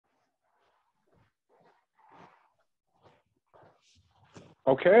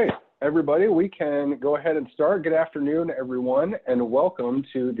Okay, everybody, we can go ahead and start. Good afternoon, everyone, and welcome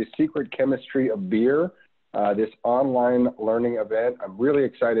to the Secret Chemistry of Beer, this online learning event. I'm really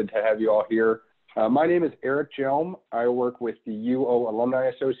excited to have you all here. My name is Eric Jelm. I work with the UO Alumni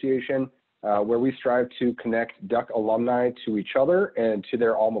Association, where we strive to connect Duck alumni to each other and to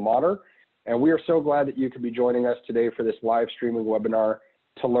their alma mater. And we are so glad that you could be joining us today for this live streaming webinar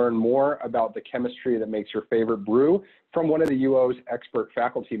to learn more about the chemistry that makes your favorite brew from one of the UO's expert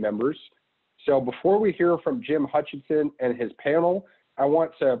faculty members. So before we hear from Jim Hutchison and his panel, I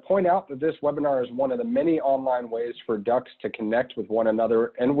want to point out that this webinar is one of the many online ways for Ducks to connect with one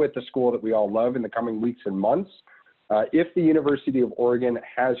another and with the school that we all love in the coming weeks and months. If the University of Oregon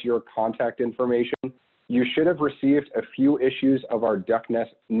has your contact information, you should have received a few issues of our Duck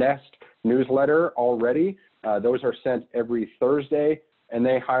Nest newsletter already. Those are sent every Thursday, and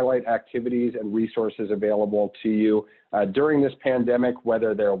they highlight activities and resources available to you during this pandemic,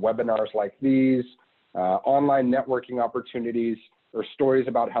 whether they're webinars like these, online networking opportunities, or stories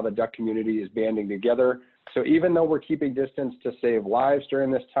about how the Duck community is banding together. So even though we're keeping distance to save lives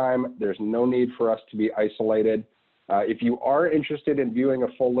during this time, there's no need for us to be isolated. If you are interested in viewing a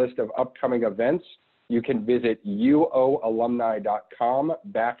full list of upcoming events, you can visit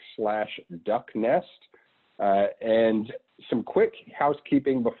uoalumni.com/ducknest. And some quick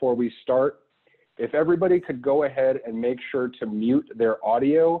housekeeping before we start. If everybody could go ahead and make sure to mute their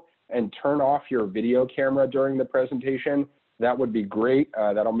audio and turn off your video camera during the presentation, that would be great.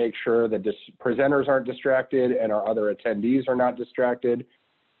 That'll make sure that presenters aren't distracted and our other attendees are not distracted.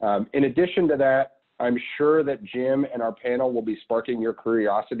 In addition to that, I'm sure that Jim and our panel will be sparking your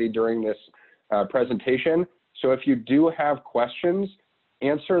curiosity during this presentation. So if you do have questions,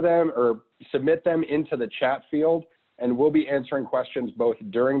 answer them or submit them into the chat field, and we'll be answering questions both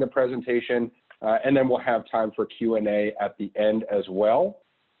during the presentation and then we'll have time for Q&A at the end as well.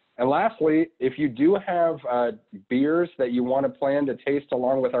 And lastly, if you do have beers that you want to plan to taste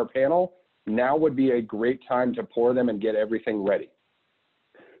along with our panel, now would be a great time to pour them and get everything ready.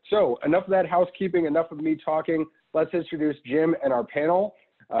 So enough of that housekeeping, enough of me talking. Let's introduce Jim and our panel,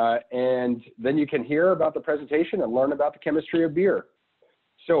 and then you can hear about the presentation and learn about the chemistry of beer.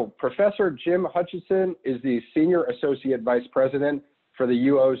 So Professor Jim Hutchison is the Senior Associate Vice President for the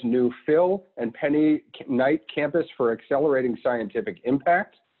UO's new Phil and Penny Knight Campus for Accelerating Scientific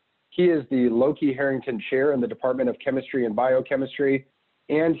Impact. He is the Lokey-Harrington Chair in the Department of Chemistry and Biochemistry,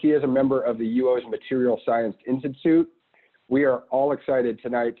 and he is a member of the UO's Material Science Institute. We are all excited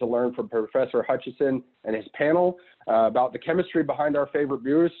tonight to learn from Professor Hutchison and his panel about the chemistry behind our favorite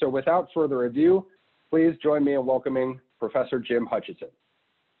brews. So without further ado, please join me in welcoming Professor Jim Hutchison.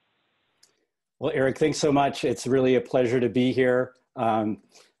 Well, Eric, thanks so much. It's really a pleasure to be here. Would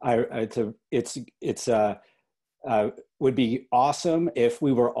be awesome if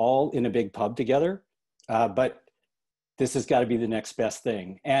we were all in a big pub together, but this has got to be the next best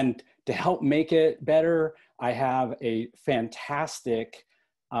thing. And to help make it better, I have a fantastic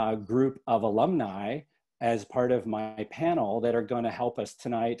group of alumni as part of my panel that are going to help us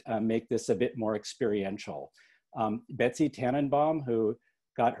tonight make this a bit more experiential. Betsy Tannenbaum, who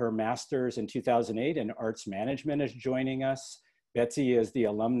got her master's in 2008 in arts management, is joining us. Betsy is the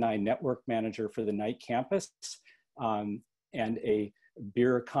alumni network manager for the Knight campus and a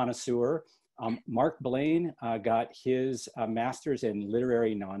beer connoisseur. Mark Blaine got his master's in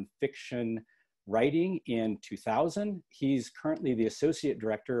literary nonfiction writing in 2000. He's currently the associate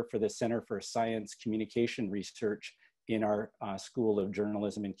director for the Center for Science Communication Research in our School of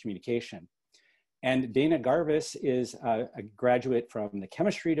Journalism and Communication. And Dana Garvis is a graduate from the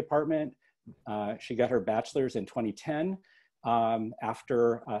chemistry department. She got her bachelor's in 2010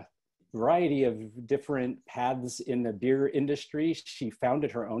 after a variety of different paths in the beer industry. She founded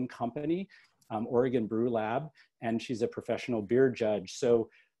her own company, Oregon Brew Lab, and she's a professional beer judge. So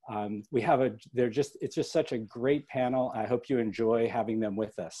it's just such a great panel. I hope you enjoy having them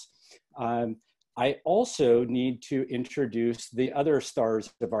with us. I also need to introduce the other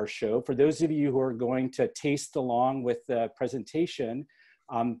stars of our show. For those of you who are going to taste along with the presentation,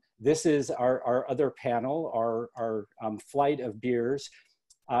 this is our other panel, our flight of beers.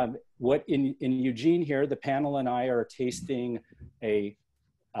 In Eugene here, the panel and I are tasting a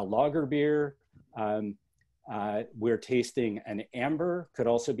lager beer. We're tasting an amber, could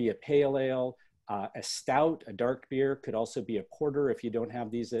also be a pale ale, a stout, a dark beer, could also be a porter if you don't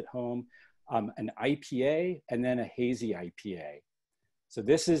have these at home. An IPA, and then a hazy IPA. So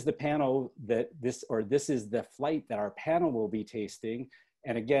this is the panel this is the flight that our panel will be tasting.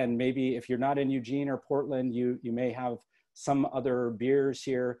 And again, maybe if you're not in Eugene or Portland, you may have some other beers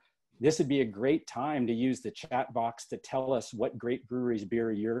here. this would be a great time to use the chat box to tell us what great brewery's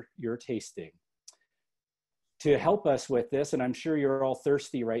beer you're tasting. To help us with this, and I'm sure you're all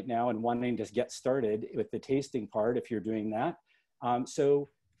thirsty right now and wanting to get started with the tasting part if you're doing that.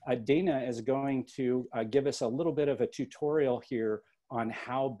 Dana is going to give us a little bit of a tutorial here on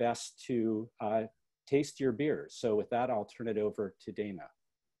how best to taste your beers. So with that, I'll turn it over to Dana.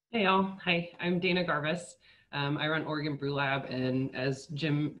 Hey all, hi, I'm Dana Garvis. I run Oregon Brew Lab, and as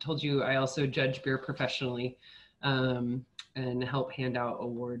Jim told you, I also judge beer professionally and help hand out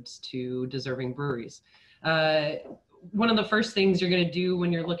awards to deserving breweries. One of the first things you're going to do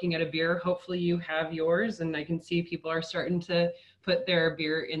when you're looking at a beer, hopefully you have yours, and I can see people are starting to put their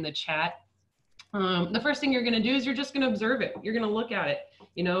beer in the chat. The first thing you're going to do is you're just going to observe it. You're going to look at it.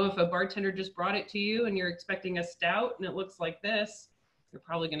 You know, if a bartender just brought it to you and you're expecting a stout and it looks like this, you're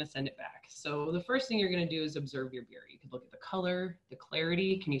probably going to send it back. So the first thing you're going to do is observe your beer. You can look at the color, the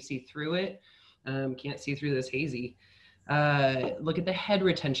clarity. Can you see through it? Can't see through this hazy. Look at the head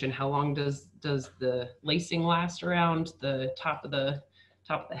retention. How long does the lacing last around the top of the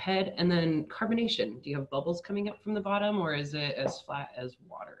head? And then carbonation. Do you have bubbles coming up from the bottom, or is it as flat as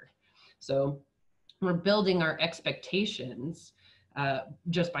water? So we're building our expectations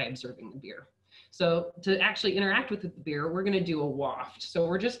just by observing the beer. So to actually interact with the beer, we're going to do a waft. So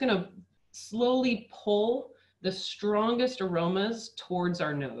we're just going to slowly pull the strongest aromas towards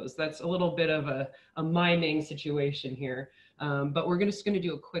our nose. That's a little bit of a miming situation here, but we're just going to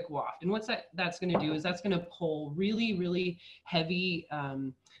do a quick waft. And what's that's going to do is that's going to pull really, really heavy,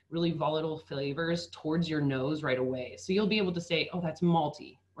 really volatile flavors towards your nose right away. So you'll be able to say, oh, that's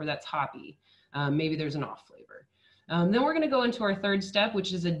malty, or that's hoppy. Maybe there's an off flavor. Then we're going to go into our third step,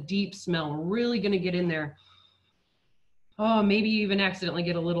 which is a deep smell. We're really going to get in there. Oh, maybe you even accidentally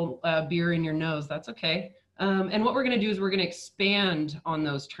get a little beer in your nose. That's okay. And what we're going to do is we're going to expand on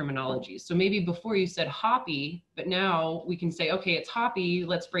those terminologies. So maybe before you said hoppy, but now we can say, okay, it's hoppy.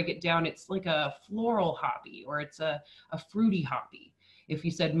 Let's break it down. It's like a floral hoppy, or it's a fruity hoppy. If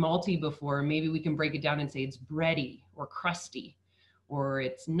you said malty before, maybe we can break it down and say it's bready or crusty, or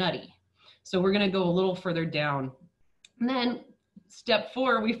it's nutty. So we're going to go a little further down. And then step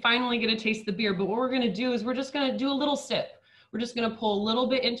 4, we finally get to taste the beer. But what we're going to do is we're just going to do a little sip. We're just going to pull a little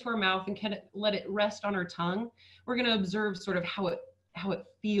bit into our mouth and kind of let it rest on our tongue. We're going to observe sort of how it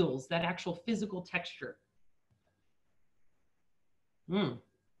feels, that actual physical texture. I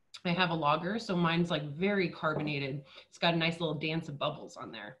have a lager, so mine's like very carbonated. It's got a nice little dance of bubbles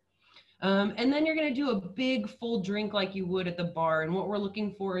on there. And then you're going to do a big full drink like you would at the bar. And what we're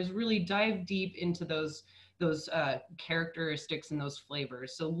looking for is really dive deep into those characteristics and those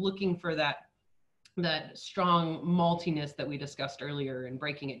flavors. So looking for that strong maltiness that we discussed earlier and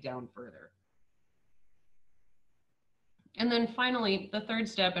breaking it down further. And then finally, the third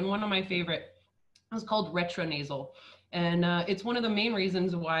step, and one of my favorite, is called retronasal. And it's one of the main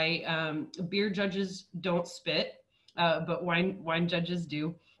reasons why beer judges don't spit, but wine judges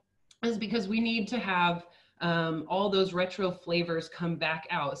do, is because we need to have all those retro flavors come back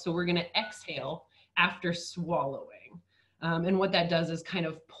out. So we're going to exhale after swallowing. And what that does is kind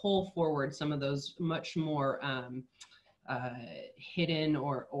of pull forward some of those much more hidden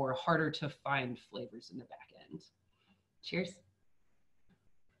or harder to find flavors in the back end. Cheers.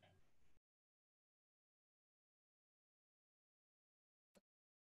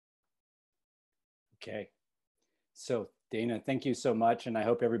 Okay. So Dana, thank you so much. And I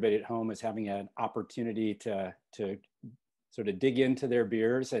hope everybody at home is having an opportunity to sort of dig into their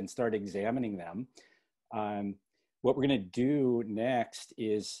beers and start examining them. What we're going to do next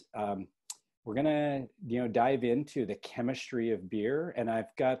is we're going to dive into the chemistry of beer. And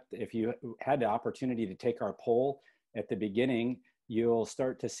I've got, if you had the opportunity to take our poll at the beginning, you'll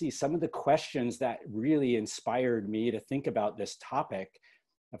start to see some of the questions that really inspired me to think about this topic.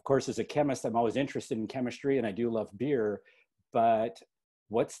 Of course, as a chemist, I'm always interested in chemistry, and I do love beer, but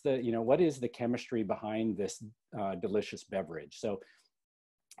what is the chemistry behind this delicious beverage? So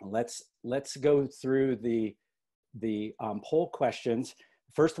let's go through the poll questions.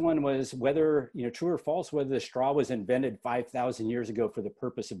 First one was whether, true or false, whether the straw was invented 5,000 years ago for the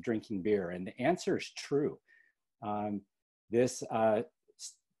purpose of drinking beer. And the answer is true. This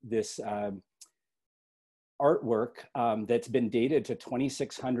artwork that's been dated to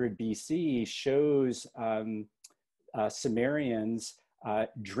 2600 BC shows Sumerians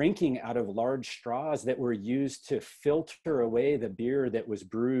drinking out of large straws that were used to filter away the beer that was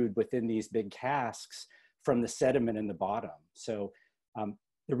brewed within these big casks from the sediment in the bottom. So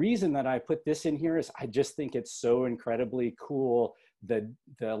the reason that I put this in here is I just think it's so incredibly cool, the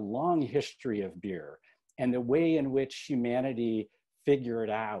long history of beer and the way in which humanity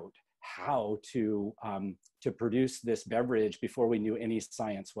figured out how to produce this beverage before we knew any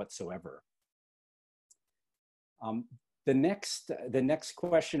science whatsoever. The next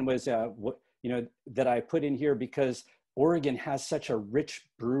question was, that I put in here because Oregon has such a rich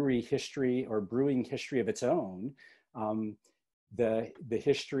brewery history or brewing history of its own. The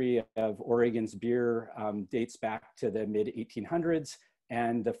history of Oregon's beer dates back to the mid 1800s,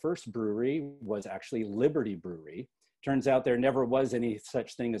 and the first brewery was actually Liberty Brewery. Turns out there never was any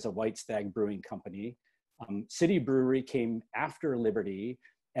such thing as a White Stag Brewing Company. City Brewery came after Liberty,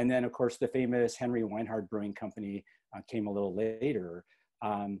 and then of course the famous Henry Weinhard Brewing Company came a little later.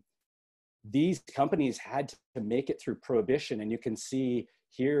 These companies had to make it through Prohibition, and you can see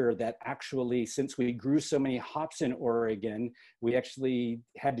here that actually, since we grew so many hops in Oregon, we actually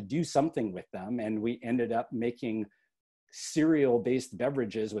had to do something with them, and we ended up making cereal-based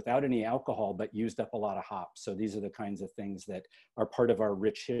beverages without any alcohol, but used up a lot of hops. So these are the kinds of things that are part of our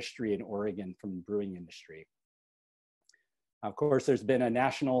rich history in Oregon from the brewing industry. Of course, there's been a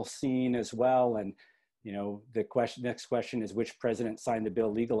national scene as well, and the next question is, which president signed the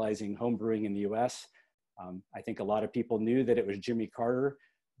bill legalizing home brewing in the US? I think a lot of people knew that it was Jimmy Carter.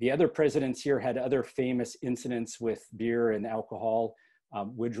 The other presidents here had other famous incidents with beer and alcohol.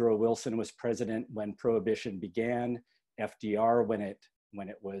 Woodrow Wilson was president when Prohibition began, FDR when it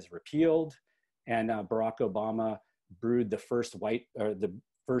was repealed, and Barack Obama brewed the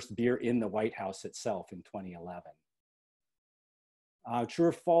first beer in the White House itself in 2011. True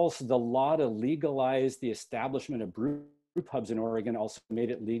or false, the law to legalize the establishment of brew pubs in Oregon also made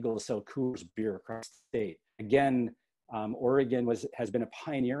it legal to sell Coors beer across the state. Again, Oregon has been a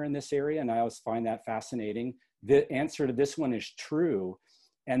pioneer in this area, and I always find that fascinating. The answer to this one is true.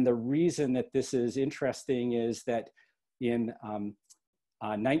 And the reason that this is interesting is that in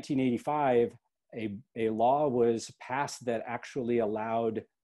 1985, a law was passed that actually allowed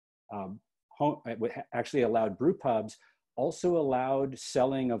brew pubs, also allowed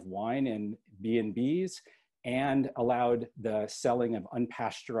selling of wine in B&Bs, and allowed the selling of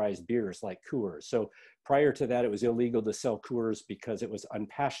unpasteurized beers like Coors. So prior to that, it was illegal to sell Coors because it was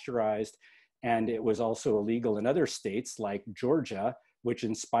unpasteurized, and it was also illegal in other states like Georgia, which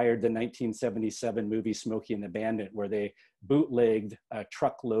inspired the 1977 movie Smokey and the Bandit, where they bootlegged a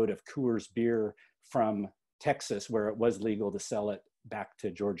truckload of Coors beer from Texas, where it was legal to sell it, back to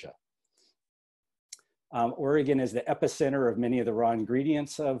Georgia. Oregon is the epicenter of many of the raw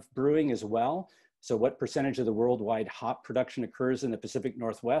ingredients of brewing as well. So what percentage of the worldwide hop production occurs in the Pacific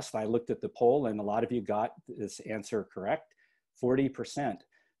Northwest? I looked at the poll, and a lot of you got this answer correct, 40%.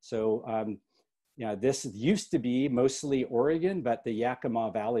 So this used to be mostly Oregon, but the Yakima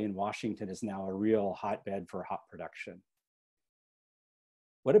Valley in Washington is now a real hotbed for hop production.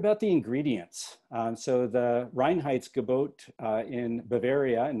 What about the ingredients? So the Reinheitsgebot in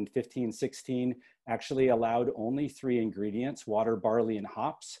Bavaria in 1516 actually allowed only 3 ingredients: water, barley, and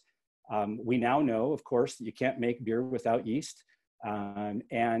hops. We now know, of course, that you can't make beer without yeast. But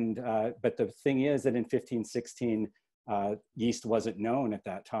the thing is that in 1516, yeast wasn't known at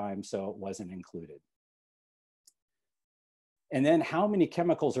that time, so it wasn't included. And then how many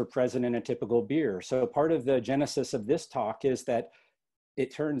chemicals are present in a typical beer? So part of the genesis of this talk is that it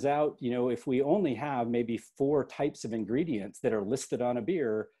turns out, if we only have maybe 4 types of ingredients that are listed on a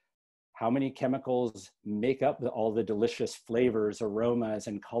beer, how many chemicals make up all the delicious flavors, aromas,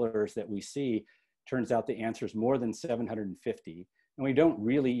 and colors that we see? Turns out the answer is more than 750. And we don't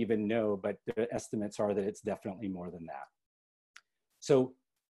really even know, but the estimates are that it's definitely more than that. So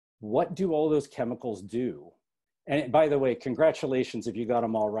what do all those chemicals do? And by the way, congratulations if you got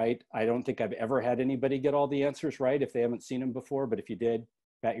them all right. I don't think I've ever had anybody get all the answers right if they haven't seen them before, but if you did,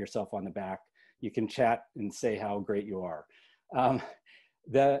 pat yourself on the back. You can chat and say how great you are.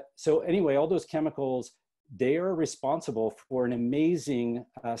 So anyway, all those chemicals, they are responsible for an amazing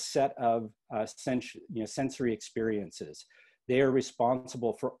set of sensory experiences. They are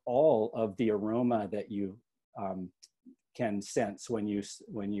responsible for all of the aroma that you can sense when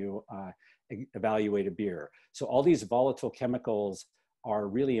you evaluate a beer. So all these volatile chemicals are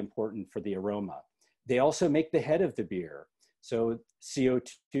really important for the aroma. They also make the head of the beer. So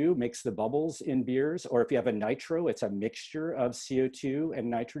CO2 makes the bubbles in beers, or if you have a nitro, it's a mixture of CO2 and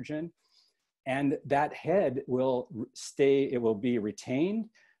nitrogen. And that head will be retained,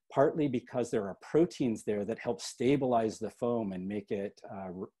 partly because there are proteins there that help stabilize the foam and make it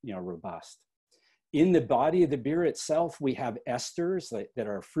robust. In the body of the beer itself, we have esters that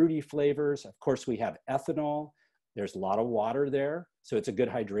are fruity flavors. Of course, we have ethanol. There's a lot of water there, so it's a good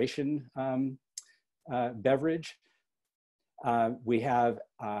hydration beverage. We have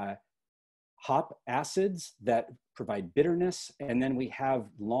hop acids that provide bitterness, and then we have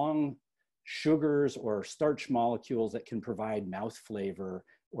long sugars or starch molecules that can provide mouth flavor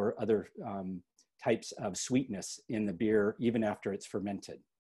or other types of sweetness in the beer, even after it's fermented.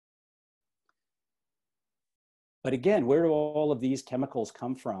 But again, where do all of these chemicals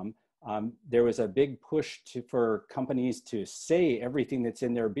come from? There was a big push for companies to say everything that's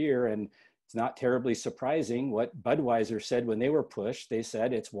in their beer, and it's not terribly surprising what Budweiser said when they were pushed. They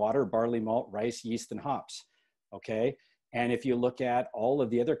said it's water, barley malt, rice, yeast, and hops, okay? And if you look at all of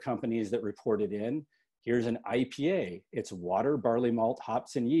the other companies that reported in, here's an IPA. It's water, barley malt,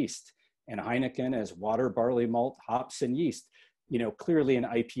 hops, and yeast. And Heineken is water, barley malt, hops, and yeast. You know, clearly an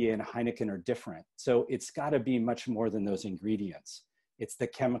IPA and a Heineken are different. So it's gotta be much more than those ingredients. It's the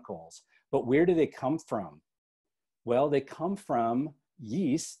chemicals. But where do they come from? Well, they come from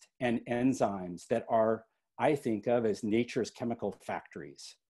yeast and enzymes that are, I think of as nature's chemical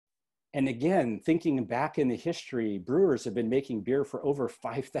factories. And again, thinking back in the history, brewers have been making beer for over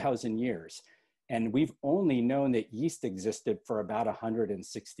 5,000 years. And we've only known that yeast existed for about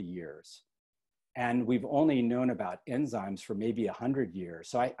 160 years. And we've only known about enzymes for maybe 100 years.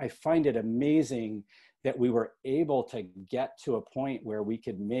 So I find it amazing that we were able to get to a point where we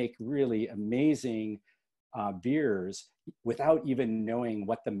could make really amazing beers without even knowing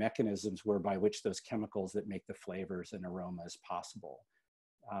what the mechanisms were by which those chemicals that make the flavors and aromas possible.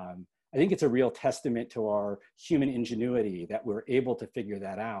 I think it's a real testament to our human ingenuity that we're able to figure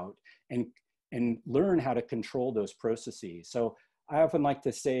that out and learn how to control those processes. So I often like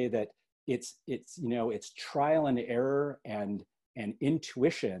to say that it's trial and error and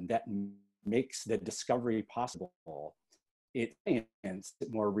intuition that makes the discovery possible. It's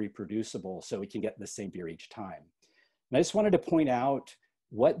more reproducible so we can get the same beer each time. And I just wanted to point out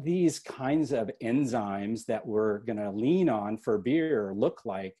what these kinds of enzymes that we're gonna lean on for beer look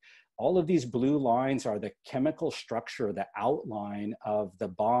like. All of these blue lines are the chemical structure, the outline of the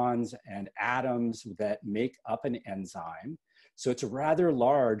bonds and atoms that make up an enzyme. So it's rather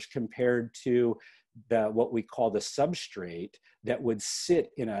large compared to what we call the substrate that would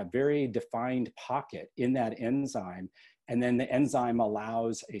sit in a very defined pocket in that enzyme. And then the enzyme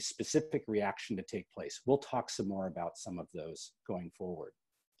allows a specific reaction to take place. We'll talk some more about some of those going forward.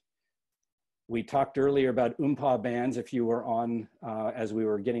 We talked earlier about Oompa bands. If you were on as we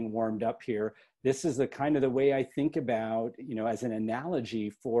were getting warmed up here, this is the kind of the way I think about, you know, as an analogy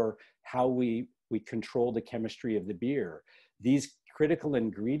for how we control the chemistry of the beer. These critical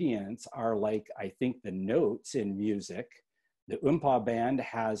ingredients are like, I think, the notes in music. The Oompa band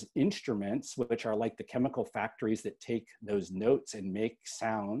has instruments, which are like the chemical factories that take those notes and make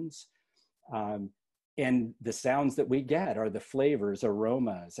sounds. And the sounds that we get are the flavors,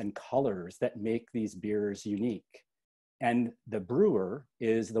 aromas, and colors that make these beers unique. And the brewer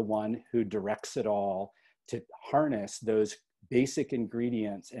is the one who directs it all to harness those basic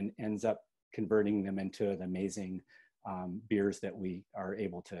ingredients and ends up converting them into the amazing beers that we are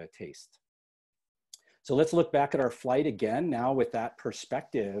able to taste. So let's look back at our flight again. Now with that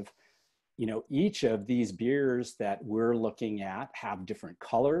perspective, you know, each of these beers that we're looking at have different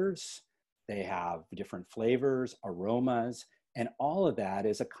colors, they have different flavors, aromas, and all of that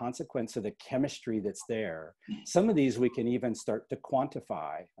is a consequence of the chemistry that's there. Some of these we can even start to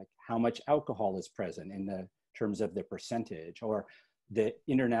quantify, like how much alcohol is present in the terms of the percentage, or the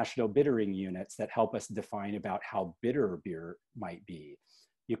international bittering units that help us define about how bitter beer might be.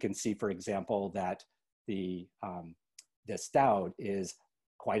 You can see, for example, that the stout is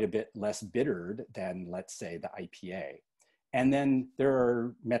quite a bit less bittered than, let's say, the IPA. And then there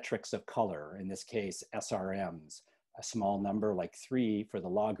are metrics of color, in this case, SRMs. A small number like 3 for the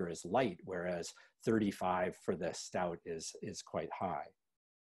lager is light, whereas 35 for the stout is quite high.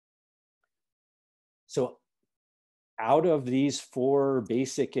 So out of these 4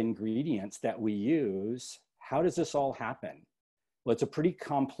 basic ingredients that we use, how does this all happen? Well, it's a pretty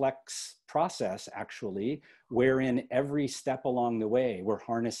complex process, actually, wherein every step along the way, we're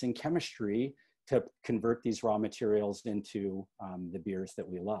harnessing chemistry to convert these raw materials into the beers that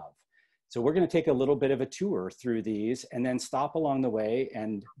we love. So we're going to take a little bit of a tour through these and then stop along the way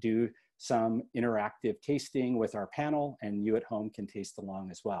and do some interactive tasting with our panel, and you at home can taste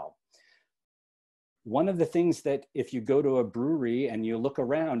along as well. One of the things that if you go to a brewery and you look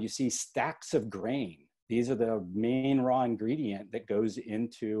around, you see stacks of grain. These are the main raw ingredient that goes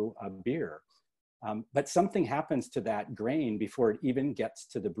into a beer. But something happens to that grain before it even gets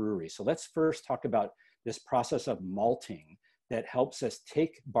to the brewery. So let's first talk about this process of malting that helps us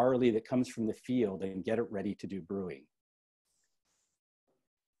take barley that comes from the field and get it ready to do brewing.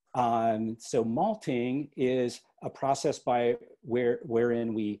 So malting is a process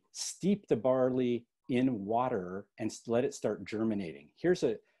wherein we steep the barley in water and let it start germinating. Here's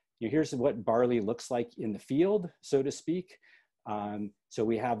what barley looks like in the field, so to speak. So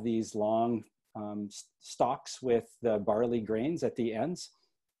we have these long stalks with the barley grains at the ends.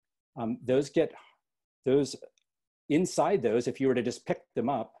 Inside those, if you were to just pick them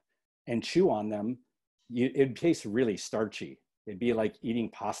up and chew on them, it'd taste really starchy. It'd be like eating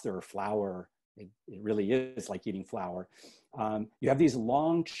pasta or flour. It really is like eating flour. You have these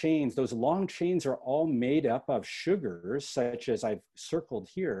long chains. Those long chains are all made up of sugars, such as I've circled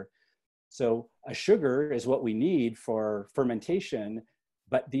here. So a sugar is what we need for fermentation,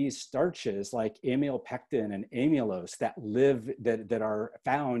 but these starches like amylopectin and amylose that are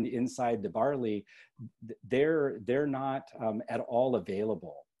found inside the barley, they're not at all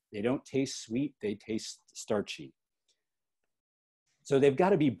available. They don't taste sweet, they taste starchy. So they've got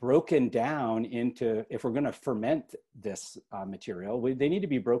to be broken down into, if we're going to ferment this material, they need to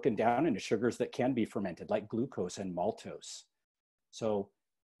be broken down into sugars that can be fermented, like glucose and maltose. So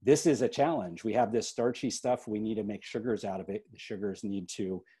this is a challenge. We have this starchy stuff. We need to make sugars out of it. The sugars need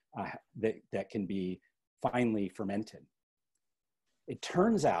to, that can be finely fermented. It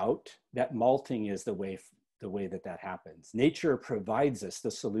turns out that malting is the way that happens. Nature provides us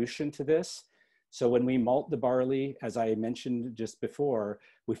the solution to this. So when we malt the barley, as I mentioned just before,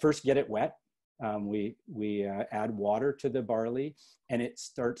 we first get it wet. We add water to the barley and it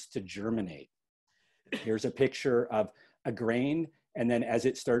starts to germinate. Here's a picture of a grain. And then as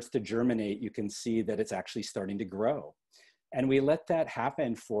it starts to germinate, you can see that it's actually starting to grow. And we let that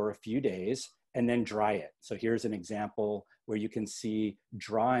happen for a few days and then dry it. So here's an example where you can see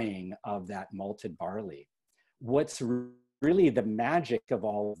drying of that malted barley. What's really the magic of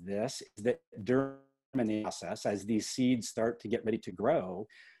all of this is that during the process, as these seeds start to get ready to grow,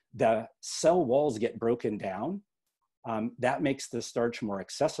 the cell walls get broken down. That makes the starch more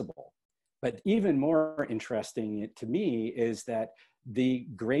accessible. But even more interesting to me is that the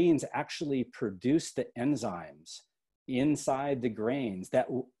grains actually produce the enzymes inside the grains that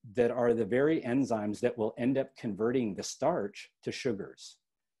are the very enzymes that will end up converting the starch to sugars.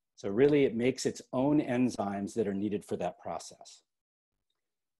 So really it makes its own enzymes that are needed for that process.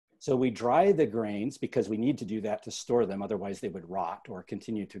 So we dry the grains because we need to do that to store them, otherwise they would rot or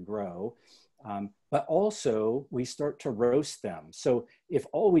continue to grow. But also we start to roast them. So if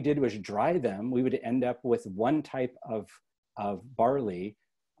all we did was dry them, we would end up with one type of barley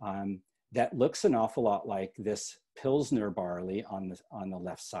that looks an awful lot like this Pilsner barley on the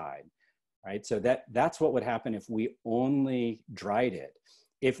left side, right? So that's what would happen if we only dried it.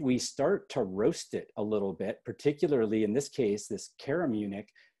 If we start to roast it a little bit, particularly in this case, this Caramunic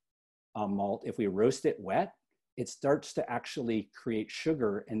malt, if we roast it wet, it starts to actually create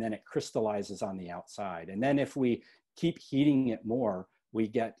sugar and then it crystallizes on the outside. And then if we keep heating it more, we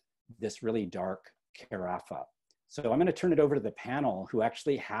get this really dark carafa. So I'm going to turn it over to the panel who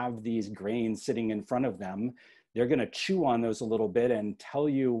actually have these grains sitting in front of them. They're going to chew on those a little bit and tell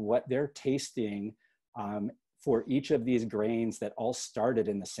you what they're tasting for each of these grains that all started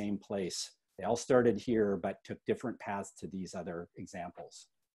in the same place. They all started here, but took different paths to these other examples.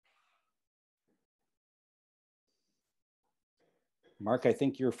 Mark, I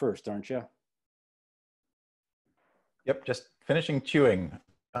think you're first, aren't you? Yep, just finishing chewing.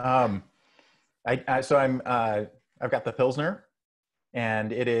 So I've got the Pilsner,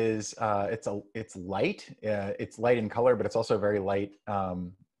 and it is it's light. It's light in color, but it's also very light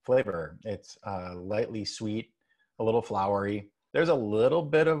flavor. It's lightly sweet, a little flowery. There's a little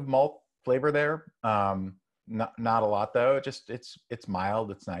bit of malt flavor there. Not a lot though. It's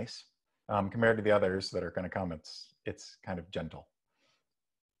mild. It's nice compared to the others that are going to come. It's kind of gentle.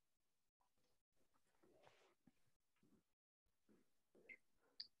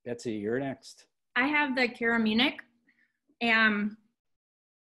 Betsy, you're next. I have the Caramunic, and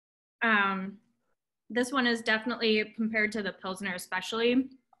this one is definitely, compared to the Pilsner especially,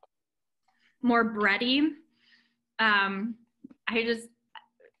 more bready.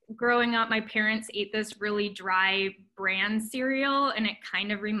 Growing up, my parents ate this really dry bran cereal, and it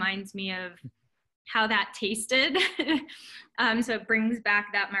kind of reminds me of how that tasted. So it brings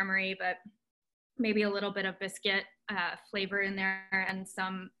back that memory, but maybe a little bit of biscuit flavor in there and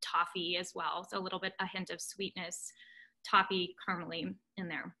some toffee as well. So a hint of sweetness, toffee, caramely in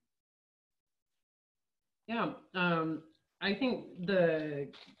there. Yeah, I think the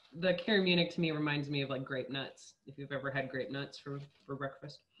Caramunic to me reminds me of like grape nuts. If you've ever had grape nuts for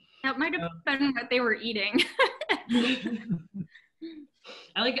breakfast. That might have been what they were eating.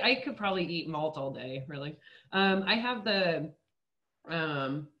 I could probably eat malt all day, really. I have the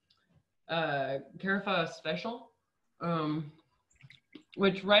Carafa Special,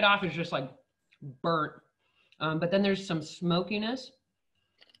 which right off is just like burnt. But then there's some smokiness.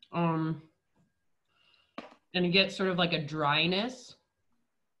 And you get sort of like a dryness,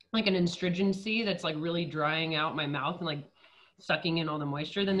 like an astringency that's like really drying out my mouth and like sucking in all the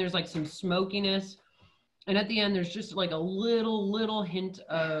moisture. Then there's like some smokiness. And at the end, there's just like a little hint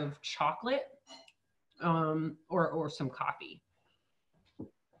of chocolate, or some coffee.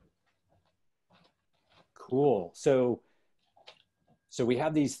 Cool. So we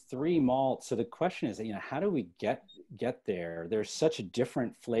have these three malts. So the question is, how do we get there? There's such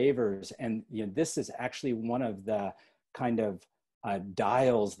different flavors, and this is actually one of the kind of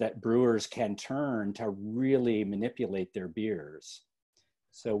dials that brewers can turn to really manipulate their beers.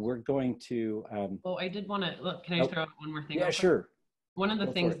 So we're going to. Oh, I did want to look. Can I throw out one more thing? Yeah, sure. One of the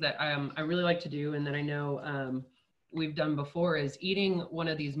things that I really like to do, and that I know we've done before, is eating one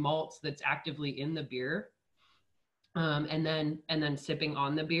of these malts that's actively in the beer. And then sipping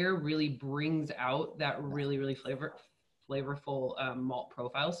on the beer really brings out that really flavorful malt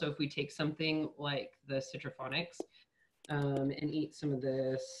profile. So if we take something like the Citrophonics and eat some of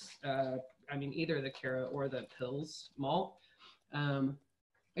this, either the Cara or the Pils malt,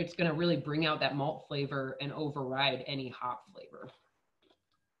 it's going to really bring out that malt flavor and override any hop flavor.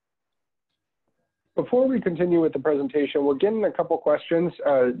 Before we continue with the presentation, we're getting a couple questions,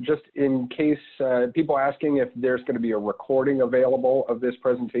 just in case people asking if there's going to be a recording available of this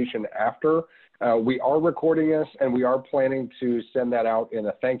presentation after. We are recording this, and we are planning to send that out in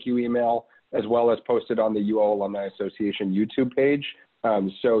a thank you email, as well as post it on the UO Alumni Association YouTube page.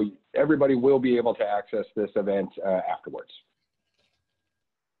 So everybody will be able to access this event afterwards.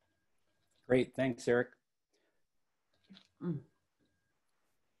 Great, thanks, Eric.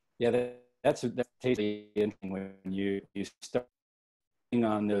 Yeah, that's tasty interesting when you start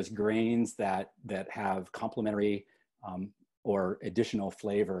on those grains that have complementary or additional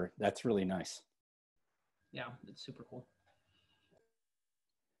flavor. That's really nice. Yeah, it's super cool.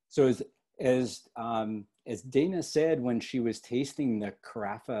 So as Dana said when she was tasting the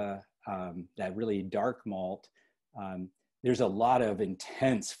Carafa, that really dark malt, there's a lot of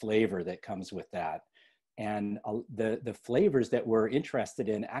intense flavor that comes with that. And the flavors that we're interested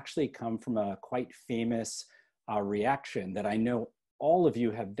in actually come from a quite famous reaction that I know all of you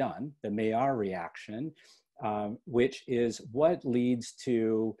have done, the Maillard reaction, which is what leads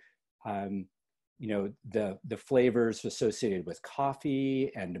to the flavors associated with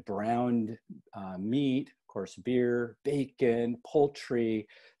coffee and browned meat, of course, beer, bacon, poultry.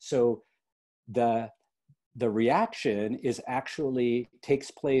 So the reaction actually takes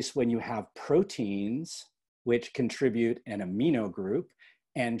place when you have proteins, which contribute an amino group,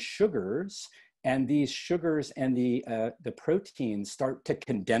 and sugars, and these sugars and the proteins start to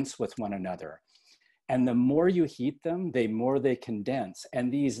condense with one another. And the more you heat them, the more they condense.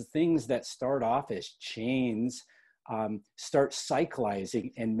 And these things that start off as chains start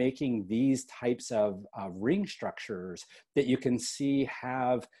cyclizing and making these types of ring structures that you can see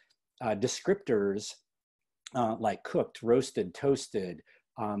have descriptors like cooked, roasted, toasted,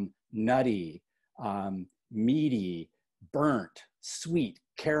 nutty, meaty, burnt, sweet,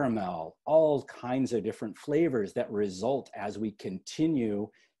 caramel, all kinds of different flavors that result as we continue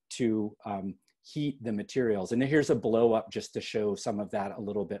to heat the materials. And here's a blow up just to show some of that a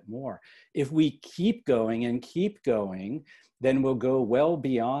little bit more. If we keep going and keep going, then we'll go well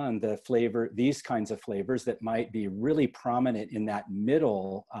beyond the flavor, these kinds of flavors that might be really prominent in that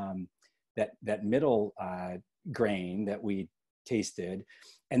middle grain that we tasted.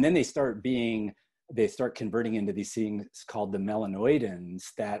 And then they start converting into these things called the melanoidins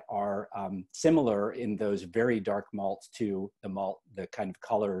that are similar in those very dark malts to the kind of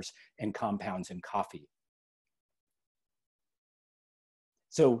colors and compounds in coffee.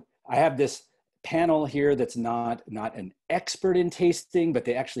 So I have this panel here that's not an expert in tasting, but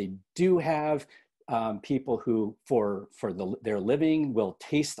they actually do have people who, for their living, will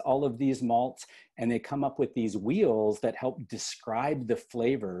taste all of these malts, and they come up with these wheels that help describe the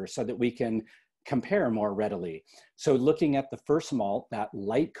flavor so that we can compare more readily. So looking at the first malt, that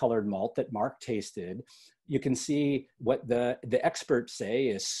light colored malt that Mark tasted, you can see what the experts say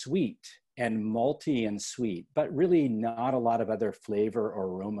is sweet and malty and sweet, but really not a lot of other flavor or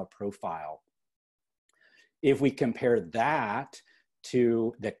aroma profile. If we compare that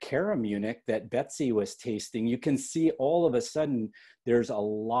to the Cara Munich that Betsy was tasting, you can see all of a sudden there's a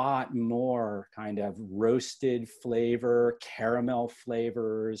lot more kind of roasted flavor, caramel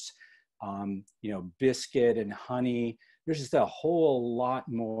flavors, biscuit and honey. There's just a whole lot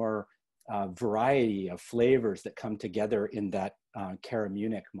more variety of flavors that come together in that Cara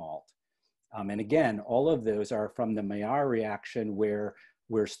Munich malt. And again, all of those are from the Maillard reaction, where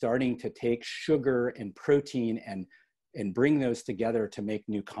we're starting to take sugar and protein and bring those together to make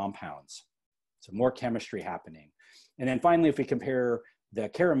new compounds. So more chemistry happening. And then finally, if we compare the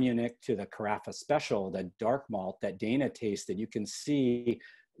Cara Munich to the Carafa Special, the dark malt that Dana tasted, you can see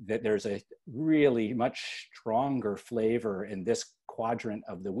that there's a really much stronger flavor in this quadrant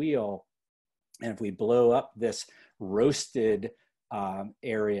of the wheel. And if we blow up this roasted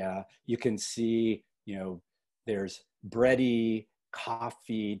area, you can see, there's bready,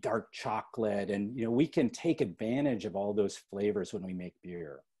 coffee, dark chocolate, and we can take advantage of all those flavors when we make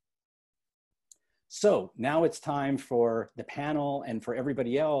beer. So now it's time for the panel and for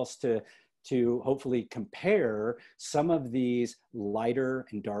everybody else to hopefully compare some of these lighter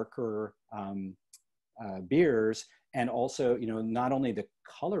and darker beers, and also, not only the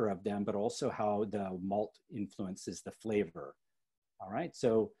color of them, but also how the malt influences the flavor. All right,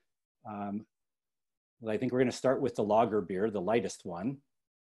 so I think we're going to start with the lager beer, the lightest one.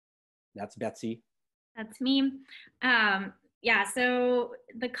 That's Betsy. That's me. Yeah, so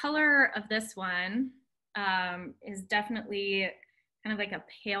the color of this one is definitely kind of like a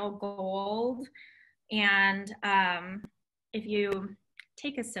pale gold. And if you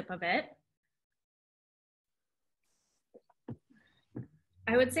take a sip of it,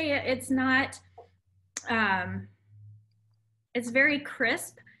 I would say it's not, it's very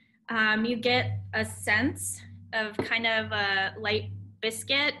crisp. You get a sense of kind of a light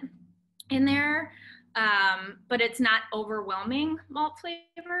biscuit in there, but it's not overwhelming malt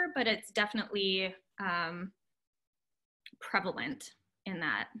flavor, but it's definitely prevalent in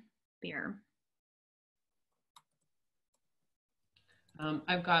that beer.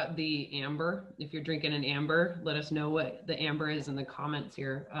 I've got the amber. If you're drinking an amber, let us know what the amber is in the comments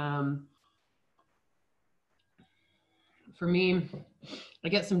here. For me, I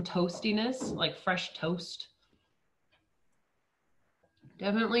get some toastiness, like fresh toast.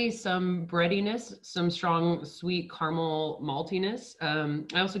 Definitely some breadiness, some strong sweet caramel maltiness.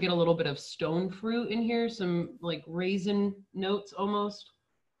 I also get a little bit of stone fruit in here, some like raisin notes almost.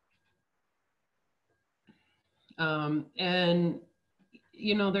 And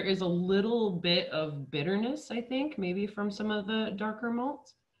there is a little bit of bitterness, I think, maybe from some of the darker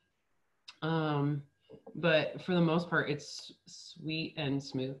malts. But for the most part, it's sweet and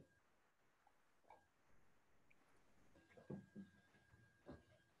smooth.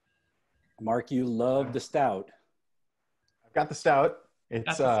 Mark, you love the stout. I've got the stout.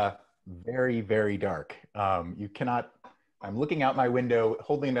 It's very, very dark. You cannot, I'm looking out my window,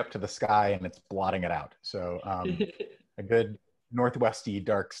 holding it up to the sky, and it's blotting it out. So a good northwesty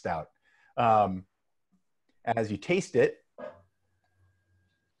dark stout. As you taste it,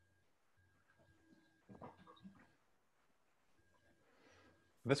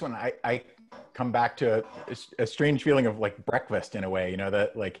 this one, I come back to a strange feeling of like breakfast in a way,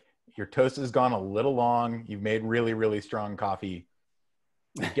 that like your toast has gone a little long. You've made really, really strong coffee.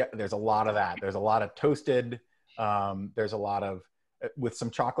 There's a lot of that. There's a lot of toasted. There's a lot of, with some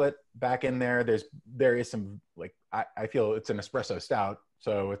chocolate back in there. There is some, like, I feel it's an espresso stout.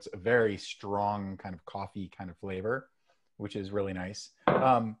 So it's a very strong kind of coffee kind of flavor, which is really nice.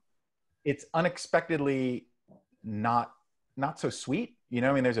 It's unexpectedly not so sweet.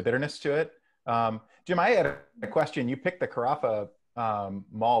 There's a bitterness to it. Jim, I had a question. You picked the Carafa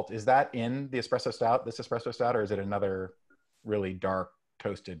malt. Is that in the espresso stout, this espresso stout, or is it another really dark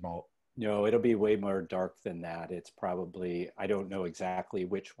toasted malt? No, it'll be way more dark than that. It's probably, I don't know exactly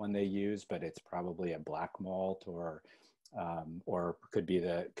which one they use, but it's probably a black malt or could be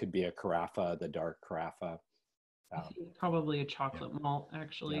a Carafa, the dark Carafa. Probably a chocolate malt,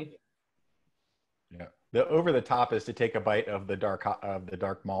 actually. Yeah. The over the top is to take a bite of the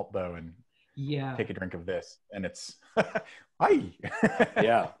dark malt though, and take a drink of this, and it's hi.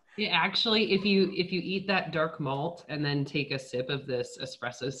 Yeah. It actually, if you eat that dark malt and then take a sip of this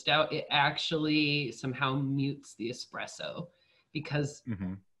espresso stout, it actually somehow mutes the espresso because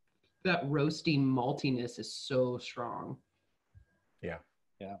that roasty maltiness is so strong. Yeah.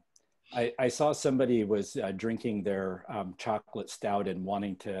 Yeah. I saw somebody was drinking their chocolate stout and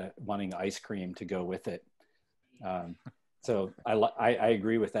wanting ice cream to go with it. So I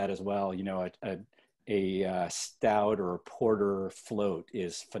agree with that as well. A stout or a porter float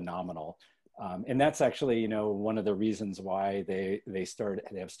is phenomenal. And that's actually, one of the reasons why they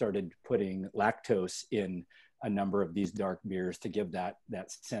have started putting lactose in a number of these dark beers to give that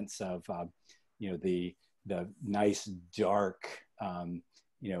sense of, the nice dark,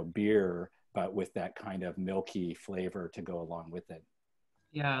 beer, but with that kind of milky flavor to go along with it.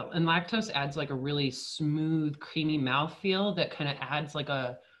 Yeah, and lactose adds like a really smooth, creamy mouthfeel that kind of adds like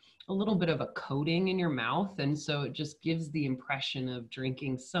a a little bit of a coating in your mouth. And so it just gives the impression of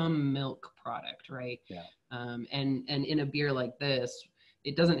drinking some milk product, right? Yeah. And in a beer like this,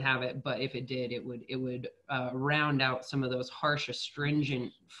 it doesn't have it, but if it did, it would round out some of those harsh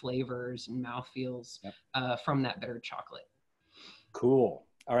astringent flavors and mouthfeels from that bitter chocolate. Cool.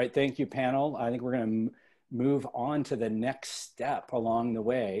 All right, thank you, panel. I think we're going to move on to the next step along the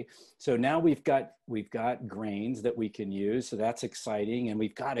way. So now we've got grains that we can use, so that's exciting, and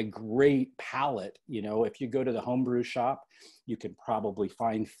we've got a great palette. You know, if you go to the homebrew shop, you can probably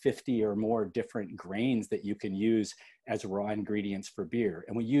find 50 or more different grains that you can use as raw ingredients for beer,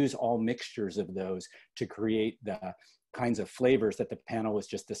 and we use all mixtures of those to create the kinds of flavors that the panel was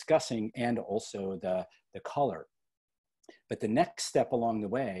just discussing, and also the color. But the next step along the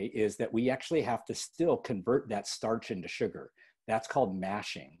way is that we actually have to still convert that starch into sugar. That's called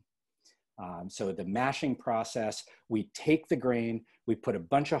mashing. So the mashing process, we take the grain, we put a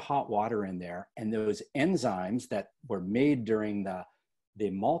bunch of hot water in there, and those enzymes that were made during the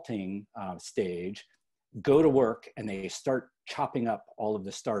malting stage go to work, and they start chopping up all of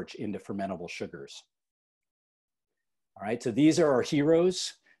the starch into fermentable sugars. All right, so these are our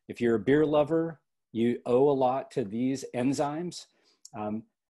heroes. If you're a beer lover, you owe a lot to these enzymes.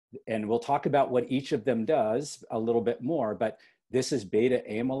 And we'll talk about what each of them does a little bit more, but this is beta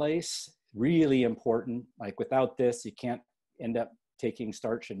amylase, really important. Like without this, you can't end up taking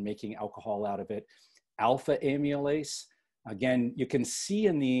starch and making alcohol out of it. Alpha amylase, again, you can see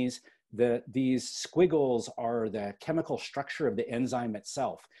in these squiggles are the chemical structure of the enzyme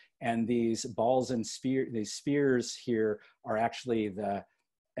itself. And these balls and these spheres here are actually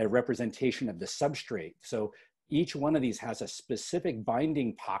a representation of the substrate. So each one of these has a specific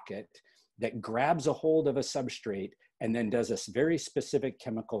binding pocket that grabs a hold of a substrate and then does a very specific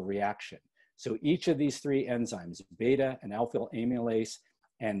chemical reaction. So each of these three enzymes, beta and alpha amylase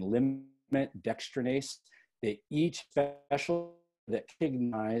and limit dextrinase, they each special that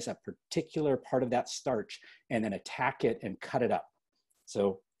recognize a particular part of that starch and then attack it and cut it up.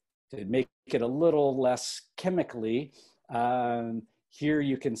 So to make it a little less chemically, here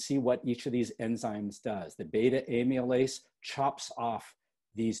you can see what each of these enzymes does. The beta amylase chops off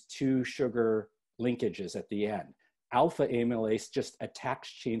these two sugar linkages at the end. Alpha amylase just attacks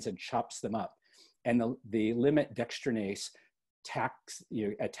chains and chops them up. And the limit dextrinase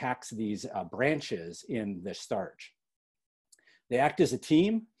attacks these branches in the starch. They act as a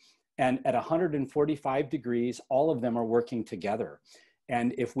team, and at 145 degrees, all of them are working together.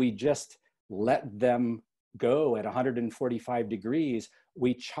 And if we just let them go at 145 degrees,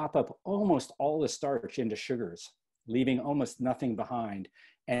 we chop up almost all the starch into sugars, leaving almost nothing behind.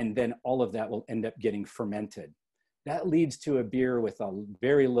 And then all of that will end up getting fermented. That leads to a beer with a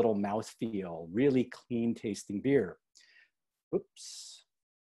very little mouthfeel, really clean tasting beer. Oops,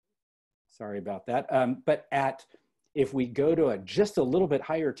 sorry about that. But if we go to just a little bit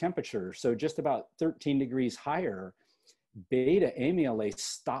higher temperature, so just about 13 degrees higher, beta amylase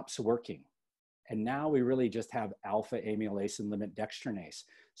stops working. And now we really just have alpha amylase and limit dextrinase.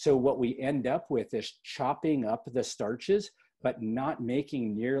 So what we end up with is chopping up the starches, but not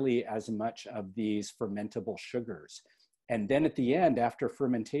making nearly as much of these fermentable sugars. And then at the end, after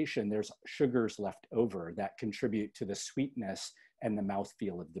fermentation, there's sugars left over that contribute to the sweetness and the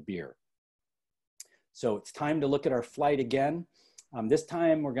mouthfeel of the beer. So it's time to look at our flight again. This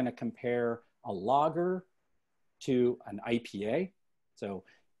time we're going to compare a lager to an IPA. So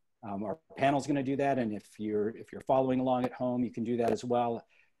our panel's going to do that, and if you're following along at home, you can do that as well.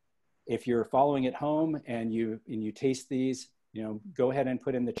 If you're following at home and you taste these, go ahead and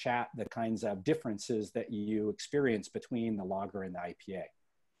put in the chat the kinds of differences that you experience between the lager and the IPA.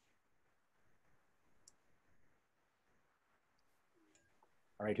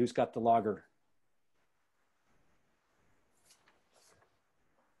 All right, who's got the lager?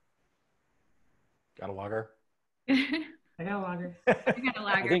 Got a lager? I got a lager. I got a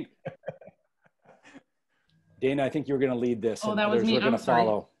lager. I think, Dana, I think you were going to lead this. Oh, and that was me. We're going to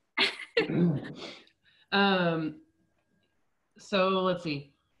follow. So let's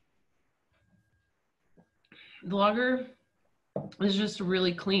see. The lager is just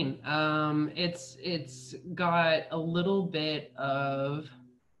really clean. It's got a little bit of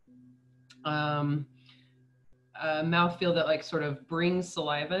a mouthfeel that like sort of brings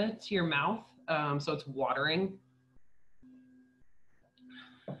saliva to your mouth. So it's watering.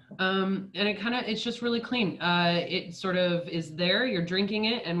 And it's just really clean. It sort of is there, you're drinking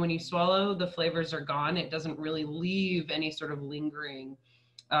it, and when you swallow, the flavors are gone. It doesn't really leave any sort of lingering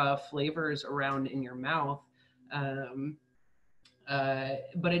flavors around in your mouth.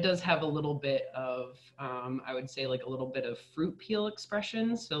 but it does have a little bit of, I would say like a little bit of fruit peel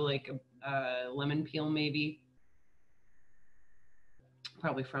expression. So like lemon peel maybe,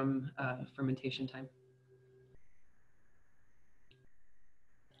 probably from fermentation time.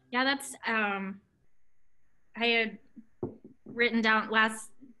 Yeah, that's, I had written down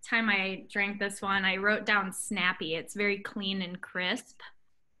last time I drank this one, I wrote down snappy. It's very clean and crisp.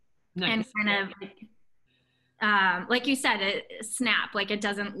 Nice. And kind of, like you said, it snap, like it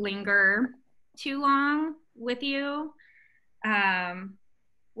doesn't linger too long with you.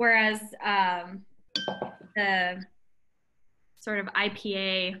 Whereas the sort of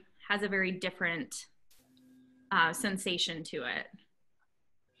IPA has a very different sensation to it.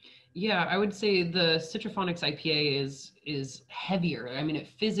 Yeah, I would say the Citrophonics IPA is heavier. I mean, it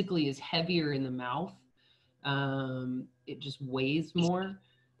physically is heavier in the mouth. It just weighs more.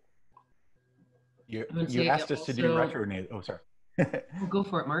 You asked us to do retro nasal. Oh, sorry. Go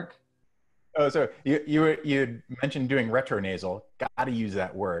for it, Mark. Oh, so you mentioned doing retronasal. Got to use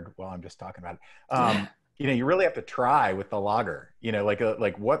that word while I'm just talking about it. You know, you really have to try with the lager. You know,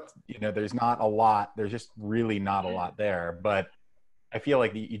 like what, you know, there's not a lot. There's just really not a lot there. But I feel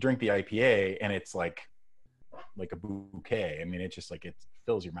like you drink the IPA and it's like a bouquet. I mean, it's just like it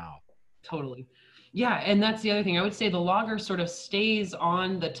fills your mouth. Totally. Yeah, and that's the other thing. I would say the lager sort of stays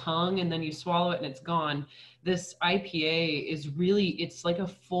on the tongue and then you swallow it and it's gone. This IPA is really, it's like a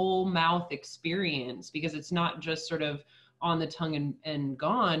full mouth experience because it's not just sort of on the tongue and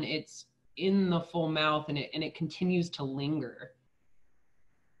gone. It's in the full mouth and it continues to linger.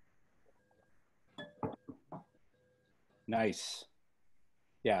 Nice.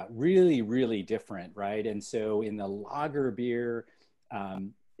 Yeah, really, really different, right? And so in the lager beer,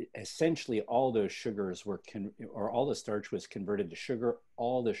 essentially all those sugars were, or all the starch was converted to sugar,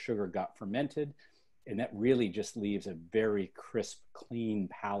 all the sugar got fermented, and that really just leaves a very crisp, clean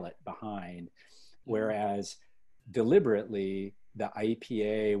palate behind. Whereas deliberately, the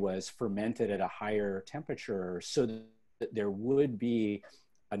IPA was fermented at a higher temperature so that there would be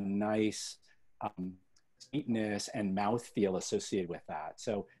a nice sweetness and mouthfeel associated with that.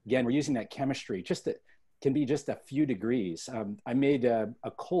 So again, we're using that chemistry, just that can be just a few degrees. I made a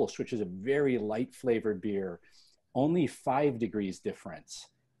Kolsch, which is a very light flavored beer, only 5 degrees difference.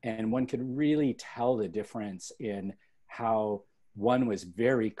 And one could really tell the difference in how one was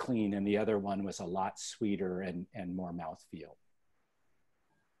very clean and the other one was a lot sweeter and more mouthfeel.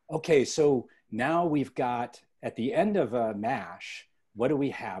 Okay, so now we've got, at the end of a mash, what do we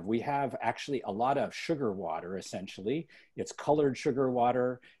have? We have actually a lot of sugar water, essentially. It's colored sugar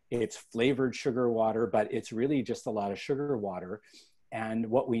water, it's flavored sugar water, but it's really just a lot of sugar water. And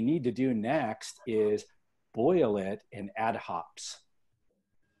what we need to do next is boil it and add hops.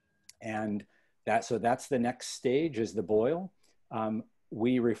 And so that's the next stage, is the boil.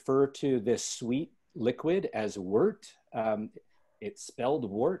 We refer to this sweet liquid as wort. It's spelled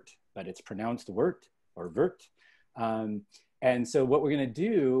wort, but it's pronounced wort or vert. And so what we're going to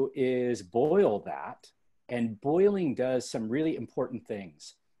do is boil that, and boiling does some really important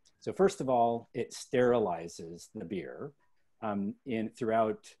things. So first of all, it sterilizes the beer.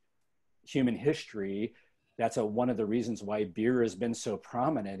 Throughout human history, that's one of the reasons why beer has been so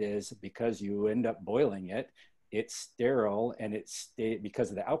prominent, is because you end up boiling it, it's sterile, and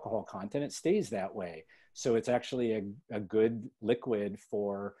because of the alcohol content, it stays that way. So it's actually a good liquid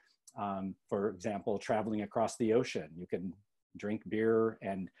for example, traveling across the ocean. You can drink beer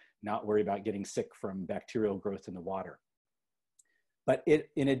and not worry about getting sick from bacterial growth in the water. But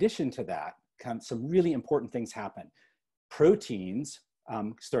in addition to that, some really important things happen. Proteins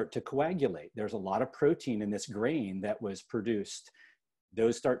start to coagulate. There's a lot of protein in this grain that was produced.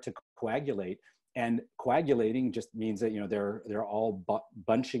 Those start to coagulate, and coagulating just means that, you know, they're all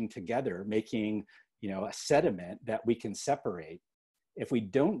bunching together, making, you know, a sediment that we can separate. If we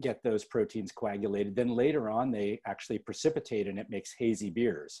don't get those proteins coagulated, then later on they actually precipitate and it makes hazy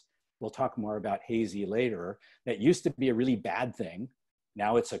beers. We'll talk more about hazy later. That used to be a really bad thing.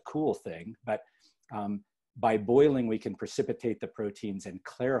 Now it's a cool thing, but by boiling, we can precipitate the proteins and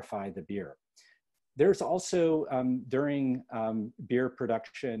clarify the beer. There's also, during beer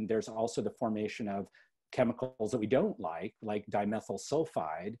production, there's also the formation of chemicals that we don't like dimethyl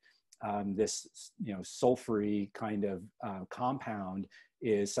sulfide. This, you know, sulfury kind of compound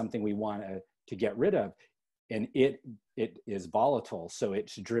is something we want to get rid of, and it is volatile, so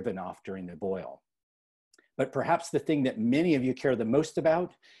it's driven off during the boil. But perhaps the thing that many of you care the most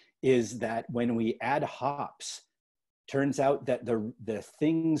about is that when we add hops, turns out that the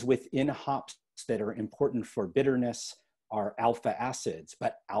things within hops that are important for bitterness are alpha acids,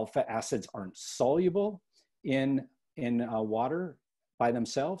 but alpha acids aren't soluble in water. by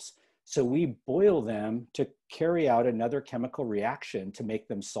themselves. So we boil them to carry out another chemical reaction to make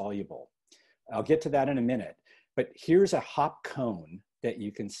them soluble. I'll get to that in a minute. But here's a hop cone that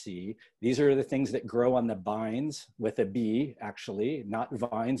you can see. These are the things that grow on the bines with a B, actually, not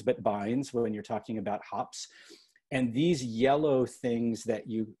vines, but bines when you're talking about hops. And these yellow things that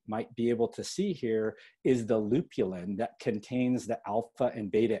you might be able to see here is the lupulin that contains the alpha and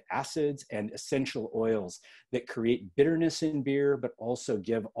beta acids and essential oils that create bitterness in beer, but also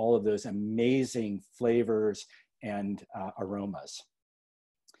give all of those amazing flavors and aromas.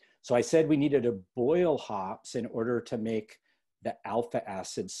 So I said we needed to boil hops in order to make the alpha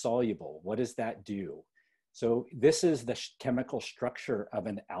acid soluble. What does that do? So this is the chemical structure of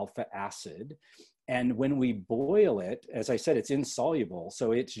an alpha acid. And when we boil it, as I said, it's insoluble.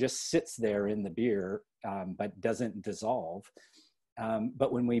 So it just sits there in the beer, but doesn't dissolve.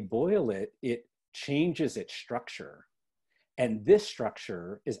 But when we boil it, it changes its structure. And this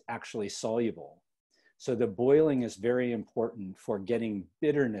structure is actually soluble. So the boiling is very important for getting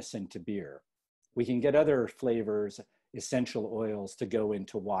bitterness into beer. We can get other flavors, essential oils to go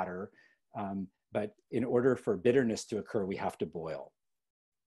into water. But in order for bitterness to occur, we have to boil.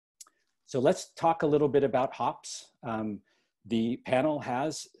 So let's talk a little bit about hops. The panel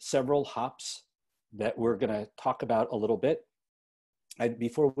has several hops that we're gonna talk about a little bit.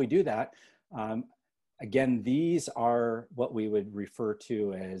 Before we do that, again, these are what we would refer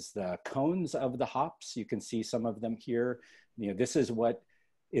to as the cones of the hops. You can see some of them here. You know, this is what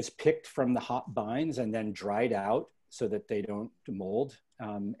is picked from the hop bines and then dried out so that they don't mold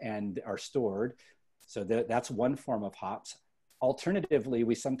and are stored. So that's one form of hops. Alternatively,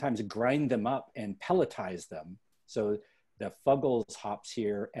 we sometimes grind them up and pelletize them. So the Fuggles hops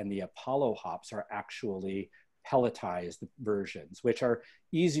here and the Apollo hops are actually pelletized versions, which are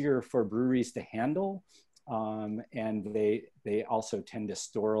easier for breweries to handle. And they also tend to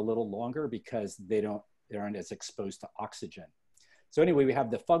store a little longer because they aren't as exposed to oxygen. So anyway, we have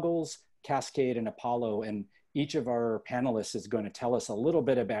the Fuggles, Cascade, and Apollo, and each of our panelists is going to tell us a little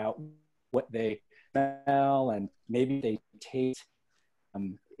bit about what they smell and maybe they taste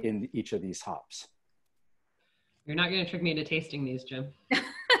in each of these hops. You're not going to trick me into tasting these, Jim.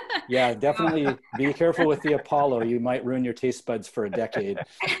 Yeah, definitely be careful with the Apollo. You might ruin your taste buds for a decade.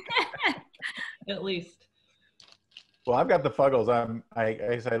 At least. Well, I've got the Fuggles.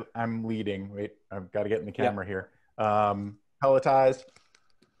 I'm leading. Wait, I've got to get in the camera here. Pelletized.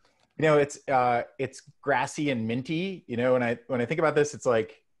 You know, it's grassy and minty. You know, when I think about this, it's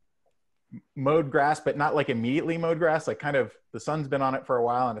like mowed grass, but not like immediately mowed grass. Like kind of the sun's been on it for a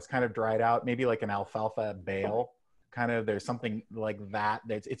while and it's kind of dried out. Maybe like an alfalfa bale. Kind of there's something like that.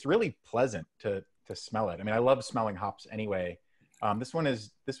 It's really pleasant to smell it. I mean, I love smelling hops anyway. This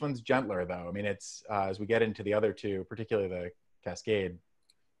one's gentler though. I mean, it's as we get into the other two, particularly the Cascade,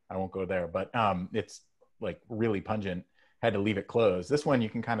 I won't go there, but it's like really pungent. Had to leave it closed. This one you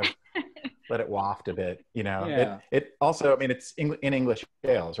can kind of let it waft a bit, you know. Yeah. It also, I mean, it's in English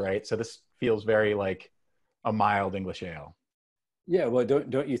ales, right? So this feels very like a mild English ale. Yeah, well,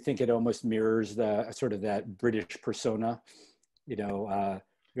 don't you think it almost mirrors the sort of that British persona, you know,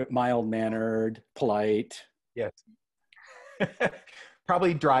 mild-mannered, polite. Yes.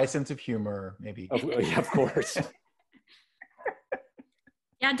 Probably dry sense of humor, maybe. Yeah, of course.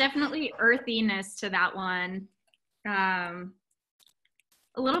 Yeah, definitely earthiness to that one.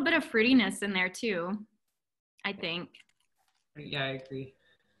 A little bit of fruitiness in there too, I think. Yeah, I agree.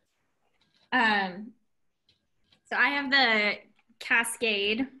 So I have the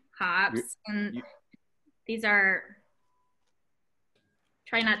Cascade hops, and these are,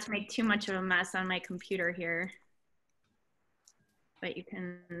 try not to make too much of a mess on my computer here, but you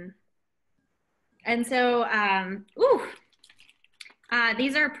can, and so,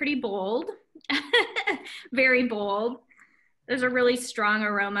 these are pretty bold, very bold. There's a really strong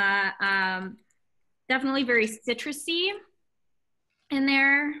aroma, definitely very citrusy in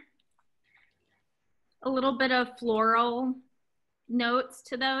there. A little bit of floral notes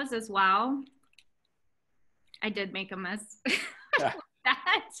to those as well. I did make a mess. That.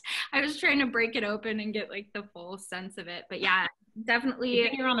 I was trying to break it open and get like the full sense of it, but yeah, definitely.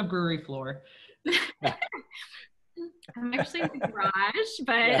 You're on a brewery floor. I'm actually in the garage,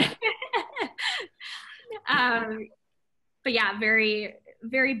 but but yeah, very,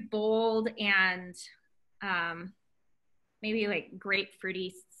 very bold and maybe like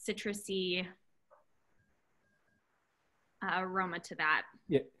grapefruity, citrusy aroma to that.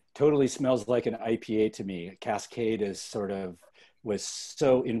 It totally smells like an IPA to me. Cascade is was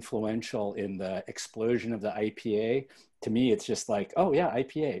so influential in the explosion of the IPA. To me, it's just like, oh yeah,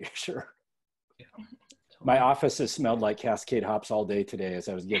 IPA, sure. Yeah, My office has smelled like Cascade hops all day today as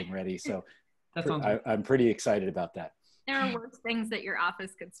I was getting ready. So That sounds I'm pretty excited about that. There are worse things that your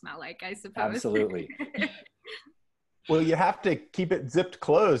office could smell like, I suppose. Absolutely. Well, you have to keep it zipped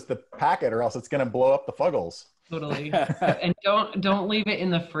closed, the packet, or else it's going to blow up the fuggles. Totally. And don't leave it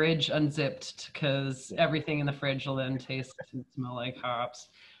in the fridge unzipped, because everything in the fridge will then taste and smell like hops.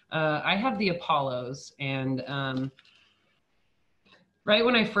 I have the Apollos, and right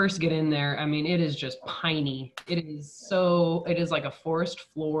when I first get in there, I mean, it is just piney. It is like a forest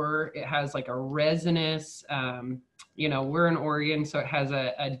floor. It has like a resinous, you know, we're in Oregon, so it has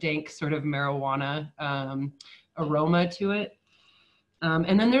a dank sort of marijuana aroma to it.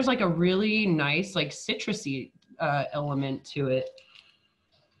 And then there's like a really nice, like citrusy element to it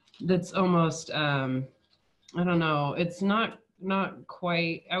that's almost, I don't know, it's not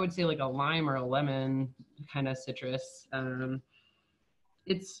quite, I would say like a lime or a lemon kind of citrus.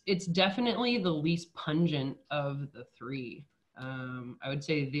 It's definitely the least pungent of the three. I would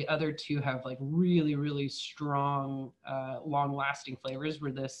say the other two have like really, really strong, long-lasting flavors,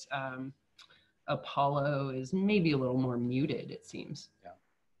 where this Apollo is maybe a little more muted, it seems. Yeah.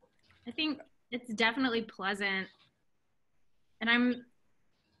 I think it's definitely pleasant. And I'm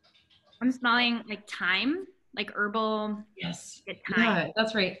smelling like thyme, like herbal. Yes. Thyme. Yeah,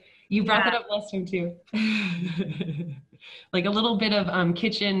 that's right. You brought that up last time too. Like a little bit of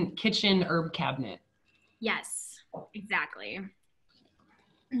kitchen herb cabinet. Yes, exactly.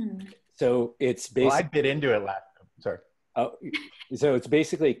 So it's basically. Well, I bit into it last time. Sorry. Oh, so it's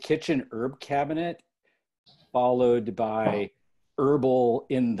basically a kitchen herb cabinet followed by herbal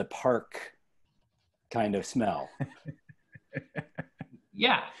in the park kind of smell.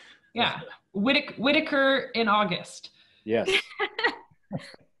 Yeah. Whitaker in August. Yes.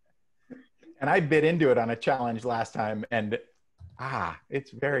 And I bit into it on a challenge last time, and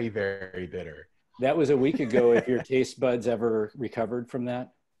it's very, very bitter. That was a week ago. If your taste buds ever recovered from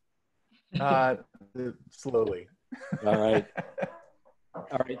that? Slowly. All right.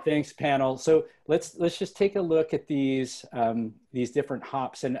 All right. Thanks, panel. So let's just take a look at these different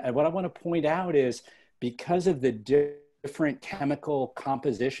hops. And what I want to point out is, because of the different chemical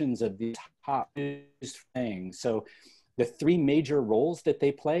compositions of these hops, things. So the three major roles that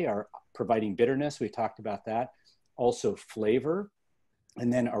they play are providing bitterness. We talked about that. Also flavor,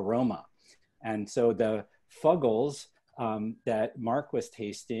 and then aroma. And so the Fuggles that Mark was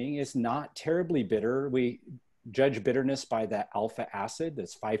tasting is not terribly bitter. We judge bitterness by that alpha acid,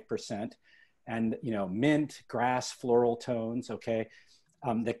 that's 5%, and mint, grass, floral tones. Okay,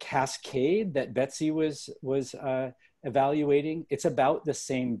 the Cascade that Betsy was evaluating, it's about the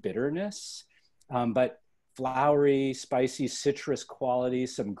same bitterness, but flowery, spicy, citrus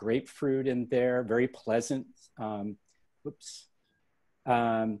qualities, some grapefruit in there, very pleasant. And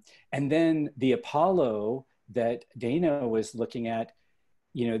then the Apollo that Dana was looking at,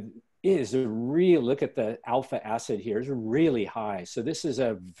 is a real, look at the alpha acid here, is really high. So this is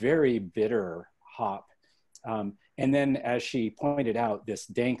a very bitter hop. And then, as she pointed out, this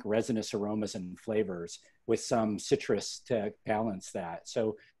dank resinous aromas and flavors with some citrus to balance that.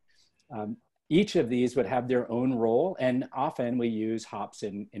 So each of these would have their own role, and often we use hops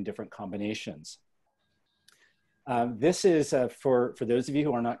in different combinations. This is for those of you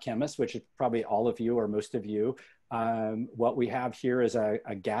who are not chemists, which is probably all of you or most of you. What we have here is a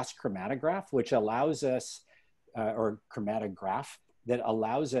gas chromatograph, which allows us, or chromatograph, that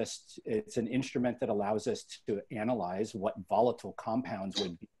allows us, it's an instrument that allows us to analyze what volatile compounds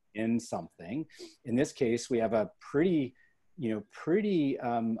would be in something. In this case, we have a pretty,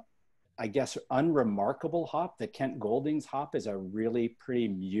 I guess, unremarkable hop. The Kent Goldings hop is a really pretty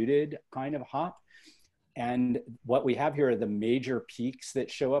muted kind of hop. And what we have here are the major peaks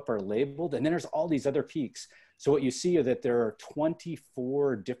that show up are labeled, and then there's all these other peaks. So what you see is that there are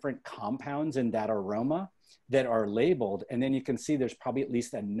 24 different compounds in that aroma that are labeled, and then you can see there's probably at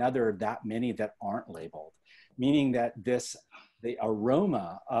least another that many that aren't labeled, meaning that the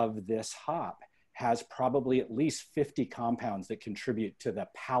aroma of this hop has probably at least 50 compounds that contribute to the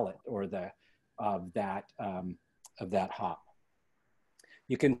palate or of that hop.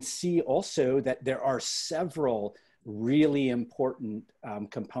 You can see also that there are several really important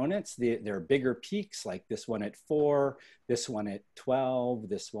components. There are bigger peaks, like this one at 4, this one at 12,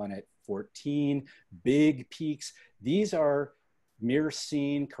 this one at 14, big peaks. These are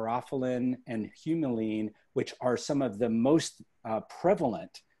myrcene, caryophyllene, and humulene, which are some of the most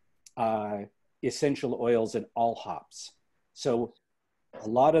prevalent essential oils in all hops. So a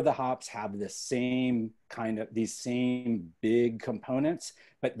lot of the hops have the same these same big components,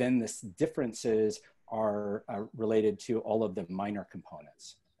 but then the differences are related to all of the minor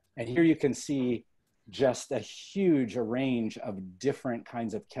components. And here you can see just a huge range of different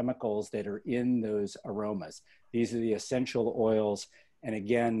kinds of chemicals that are in those aromas. These are the essential oils. And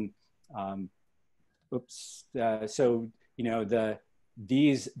again, so, you know,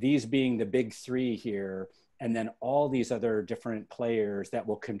 these being the big three here, and then all these other different players that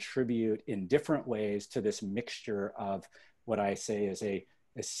will contribute in different ways to this mixture of what I say is a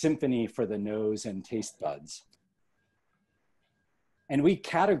symphony for the nose and taste buds. And we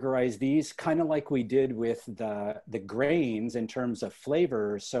categorize these kind of like we did with the grains in terms of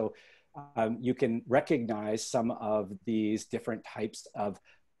flavors. So you can recognize some of these different types of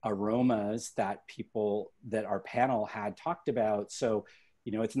aromas that our panel had talked about. So,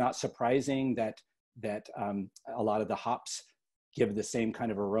 you know, it's not surprising that a lot of the hops give the same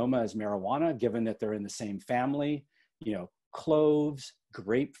kind of aroma as marijuana, given that they're in the same family. You know, cloves,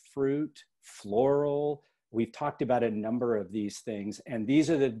 grapefruit, floral. We've talked about a number of these things, and these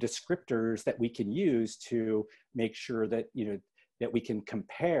are the descriptors that we can use to make sure that, you know, that we can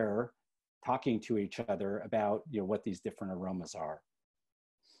compare, talking to each other about, you know, what these different aromas are.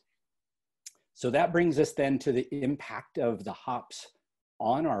 So that brings us then to the impact of the hops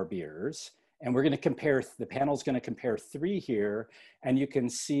on our beers. And we're going to compare, the panel's going to compare 3 here, and you can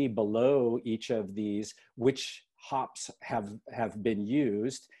see below each of these which hops have been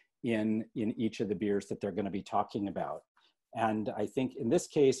used in each of the beers that they're going to be talking about. And I think in this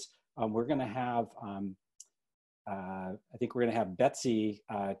case, we're going to have, I think we're going to have Betsy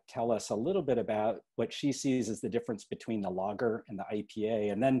tell us a little bit about what she sees as the difference between the lager and the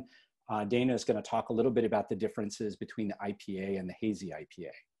IPA. And then Dana is going to talk a little bit about the differences between the IPA and the hazy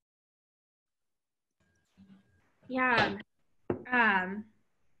IPA. Yeah,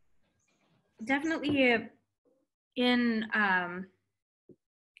 definitely in kind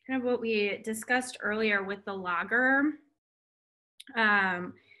of what we discussed earlier with the lager,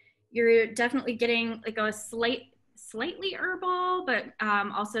 you're definitely getting like a slightly herbal, but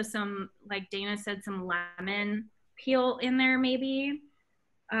also some, like Dana said, some lemon peel in there maybe.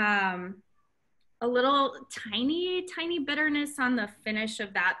 A little tiny bitterness on the finish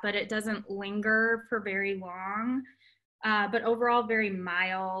of that, but it doesn't linger for very long. But overall very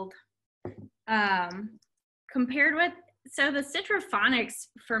mild. Compared with, so the Citrophonics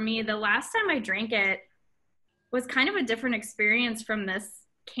for me, the last time I drank it was kind of a different experience from this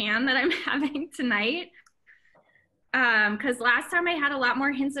can that I'm having tonight. Because last time I had a lot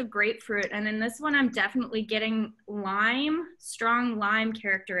more hints of grapefruit, and in this one I'm definitely getting lime, strong lime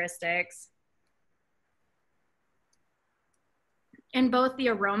characteristics in both the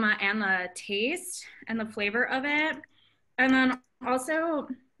aroma and the taste and the flavor of it. And then also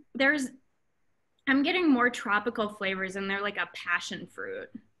I'm getting more tropical flavors in there, like a passion fruit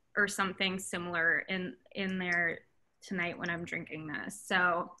or something similar in there tonight when I'm drinking this.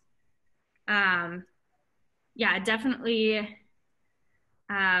 So yeah, definitely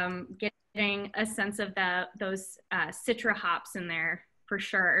getting a sense of those citra hops in there for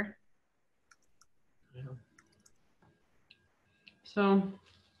sure. Yeah. So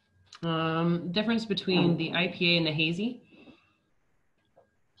difference between the IPA and the hazy.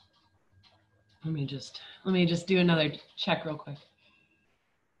 Let me just do another check real quick.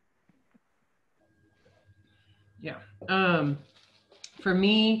 Yeah. For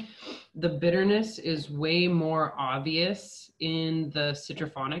me, the bitterness is way more obvious in the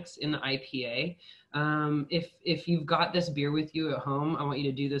Citrophonics in the IPA. If you've got this beer with you at home, I want you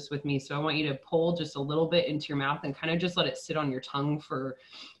to do this with me. So I want you to pull just a little bit into your mouth and kind of just let it sit on your tongue for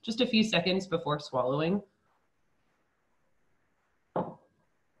just a few seconds before swallowing.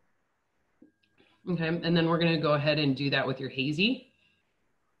 Okay, and then we're going to go ahead and do that with your hazy.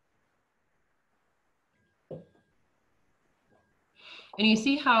 And you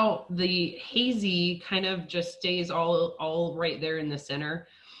see how the hazy kind of just stays all right there in the center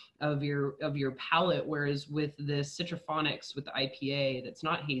of your palate, whereas with the Citrophonics, with the IPA that's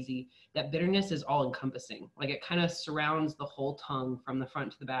not hazy, that bitterness is all encompassing. Like it kind of surrounds the whole tongue from the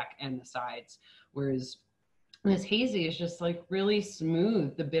front to the back and the sides, whereas this hazy is just like really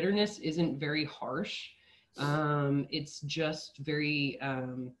smooth. The bitterness isn't very harsh. It's just very,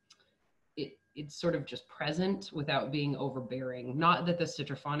 it's sort of just present without being overbearing. Not that the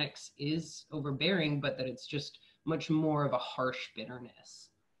Citrophonics is overbearing, but that it's just much more of a harsh bitterness.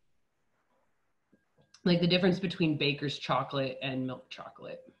 Like the difference between baker's chocolate and milk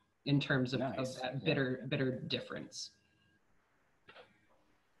chocolate in terms of, of that bitter difference.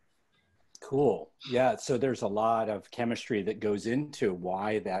 Cool. Yeah. So there's a lot of chemistry that goes into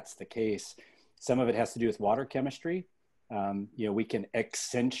why that's the case. Some of it has to do with water chemistry. You know, we can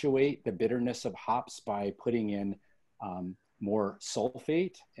accentuate the bitterness of hops by putting in more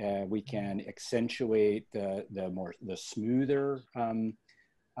sulfate. We can accentuate the smoother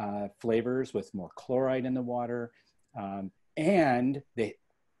flavors with more chloride in the water. And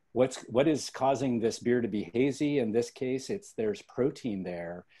what is causing this beer to be hazy? In this case, there's protein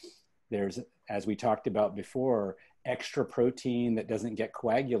there. There's, as we talked about before, extra protein that doesn't get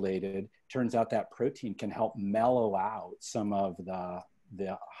coagulated. Turns out that protein can help mellow out some of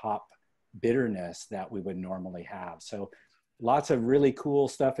the hop bitterness that we would normally have. So lots of really cool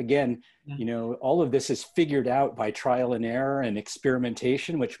stuff. Again, you know, all of this is figured out by trial and error and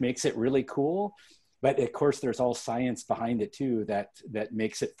experimentation, which makes it really cool. But of course, there's all science behind it too that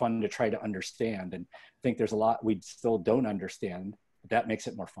makes it fun to try to understand. And I think there's a lot we still don't understand, but that makes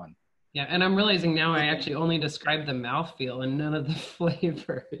it more fun. Yeah, and I'm realizing now I actually only described the mouthfeel and none of the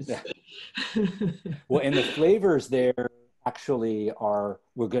flavors. Yeah. Well, and the flavors there actually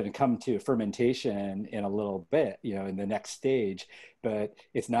we're going to come to fermentation in a little bit, you know, in the next stage, but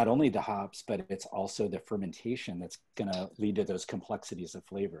it's not only the hops, but it's also the fermentation that's going to lead to those complexities of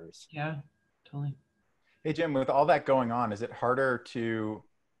flavors. Yeah, totally. Hey, Jim, with all that going on, is it harder to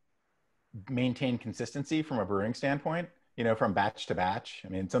maintain consistency from a brewing standpoint, you know, from batch to batch? I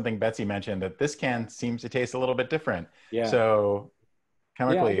mean, something Betsy mentioned that this can seems to taste a little bit different. Yeah. So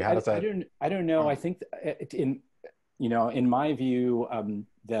chemically, how does that? I don't know. I think in my view,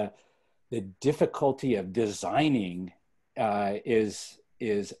 the difficulty of designing is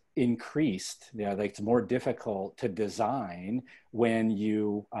increased. Yeah, like it's more difficult to design when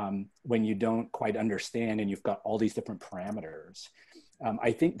you don't quite understand and you've got all these different parameters.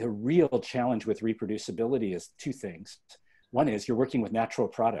 I think the real challenge with reproducibility is two things. One is you're working with natural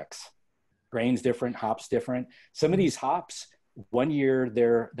products. Grains different, hops different. Some of these hops, one year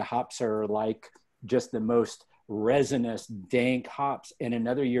the hops are like just the most resinous, dank hops, and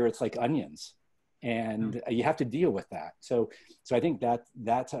another year it's like onions. And you have to deal with that. So I think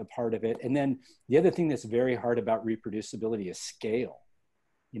that's a part of it. And then the other thing that's very hard about reproducibility is scale.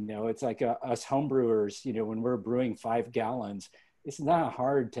 You know, it's like us homebrewers, you know, when we're brewing 5 gallons, it's not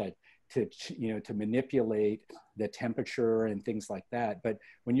hard to manipulate the temperature and things like that. But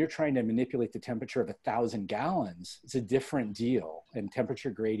when you're trying to manipulate the temperature of 1,000 gallons, it's a different deal, and temperature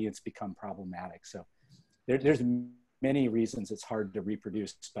gradients become problematic. So there's many reasons it's hard to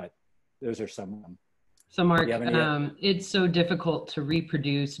reproduce, but those are some of them. So Mark, it's so difficult to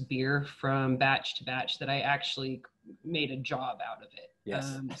reproduce beer from batch to batch that I actually made a job out of it.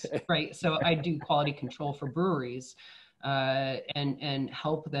 Yes. Right. So I do quality control for breweries and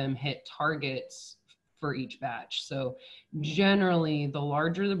help them hit targets for each batch. So generally, the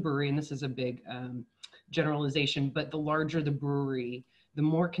larger the brewery, and this is a big generalization, but the larger the brewery, the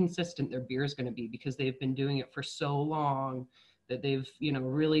more consistent their beer is going to be because they've been doing it for so long that they've, you know,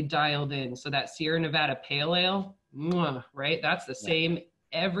 really dialed in. So that Sierra Nevada Pale Ale, right? That's the same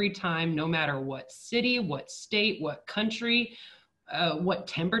every time, no matter what city, what state, what country, what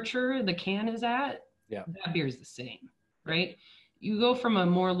temperature the can is at. Yeah, that beer is the same, right? You go from a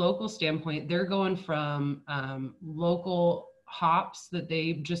more local standpoint, they're going from local hops that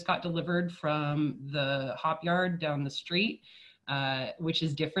they just got delivered from the hop yard down the street, which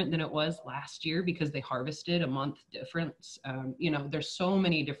is different than it was last year because they harvested a month difference. You know, there's so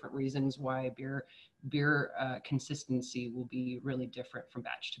many different reasons why beer consistency will be really different from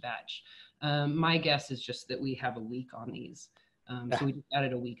batch to batch. My guess is just that we have a week on these. So we just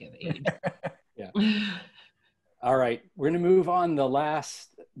added a week of age. Yeah. All right, we're going to move on.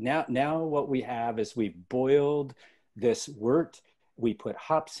 Now what we have is we've boiled this wort. We put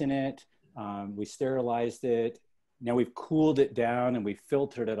hops in it. We sterilized it. Now we've cooled it down and we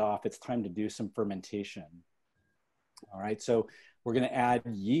filtered it off. It's time to do some fermentation. All right, so we're going to add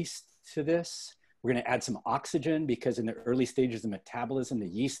yeast to this. We're going to add some oxygen because in the early stages of metabolism, the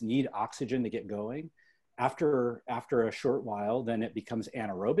yeast need oxygen to get going. After a short while, then it becomes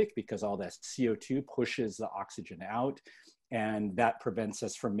anaerobic because all that CO2 pushes the oxygen out, and that prevents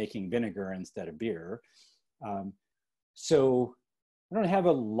us from making vinegar instead of beer. So I don't have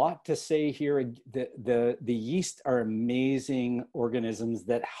a lot to say here. The yeast are amazing organisms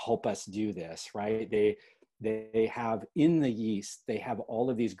that help us do this, right? They have in the yeast, they have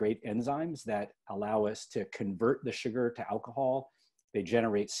all of these great enzymes that allow us to convert the sugar to alcohol. They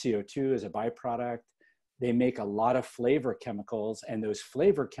generate CO2 as a byproduct. They make a lot of flavor chemicals, and those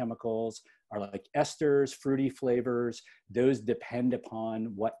flavor chemicals are like esters, fruity flavors. Those depend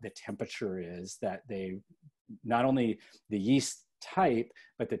upon what the temperature is that they, not only the yeast type,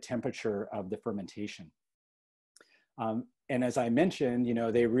 but the temperature of the fermentation. And as I mentioned, you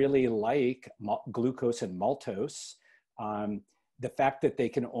know, they really like glucose and maltose. The fact that they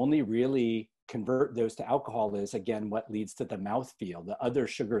can only really convert those to alcohol is, again, what leads to the mouthfeel. The other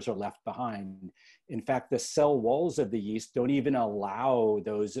sugars are left behind. In fact, the cell walls of the yeast don't even allow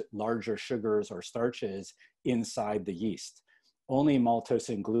those larger sugars or starches inside the yeast. Only maltose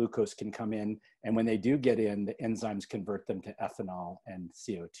and glucose can come in, and when they do get in, the enzymes convert them to ethanol and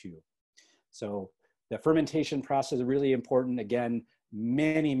CO2. So the fermentation process is really important. Again,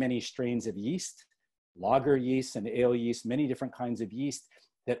 many, many strains of yeast, lager yeast and ale yeast, many different kinds of yeast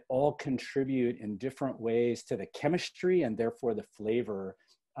that all contribute in different ways to the chemistry and therefore the flavor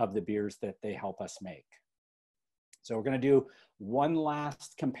of the beers that they help us make. So we're going to do one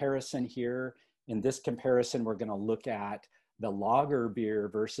last comparison here. In this comparison, we're going to look at the lager beer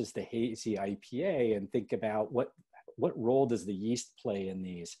versus the hazy IPA and think about what role does the yeast play in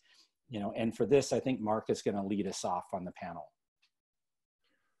these, you know, and for this, I think Mark is going to lead us off on the panel.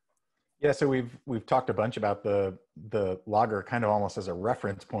 Yeah, so we've talked a bunch about the lager kind of almost as a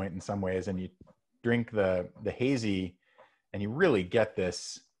reference point in some ways, and you drink the hazy and you really get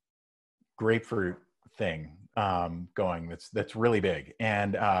this grapefruit thing going that's really big,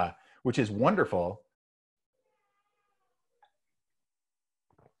 and which is wonderful.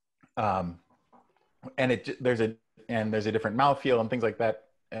 And there's a different mouthfeel and things like that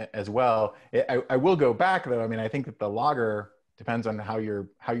as well. I will go back though. I mean, I think that the lager depends on how you're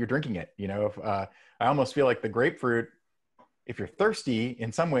drinking it. You know, if I almost feel like the grapefruit, if you're thirsty,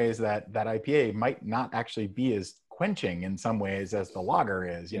 in some ways that IPA might not actually be as quenching in some ways as the lager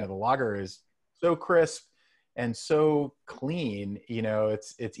is. You know, the lager is so crisp and so clean. You know,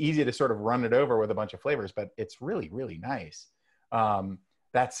 it's easy to sort of run it over with a bunch of flavors, but it's really, really nice.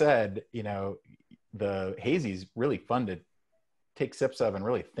 That said, you know, the hazy's really fun to take sips of and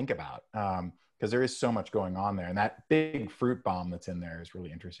really think about, because there is so much going on there. And that big fruit bomb that's in there is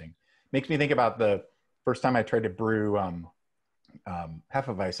really interesting. Makes me think about the first time I tried to brew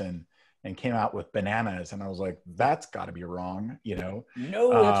Hefeweizen and came out with bananas. And I was like, that's got to be wrong, you know?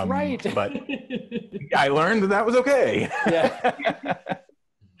 No, that's right. But I learned that was okay. Yeah.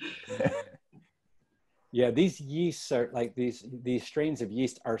 Yeah, these yeasts are like these strains of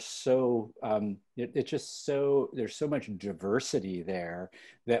yeast are so, it's just so, there's so much diversity there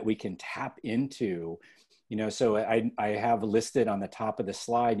that we can tap into, you know. So I have listed on the top of the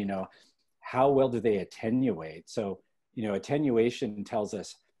slide, you know, how well do they attenuate? So, you know, attenuation tells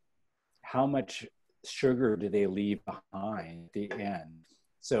us how much sugar do they leave behind at the end.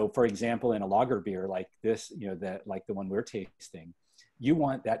 So for example, in a lager beer like this, you know, like the one we're tasting, you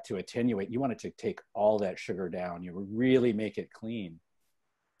want that to attenuate. You want it to take all that sugar down. You really make it clean.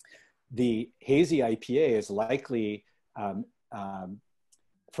 The hazy IPA is likely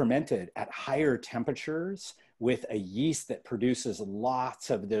fermented at higher temperatures with a yeast that produces lots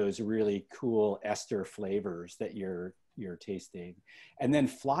of those really cool ester flavors that you're tasting. And then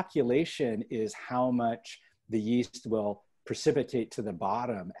flocculation is how much the yeast will precipitate to the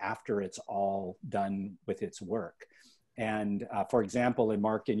bottom after it's all done with its work. And for example,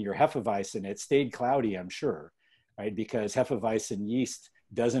 Mark, in your Hefeweizen, it stayed cloudy, I'm sure, right? Because Hefeweizen yeast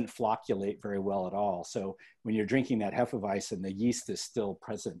doesn't flocculate very well at all. So when you're drinking that Hefeweizen, the yeast is still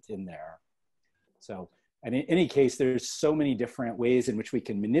present in there. So, and in any case, there's so many different ways in which we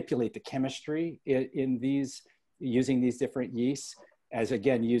can manipulate the chemistry in these, using these different yeasts, as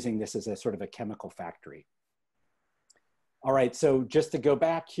again, using this as a sort of a chemical factory. All right, so just to go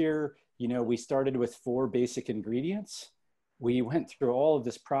back here, you know, we started with 4 basic ingredients. We went through all of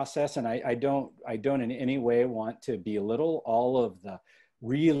this process, and I don't in any way want to belittle all of the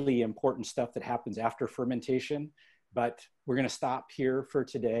really important stuff that happens after fermentation, but we're going to stop here for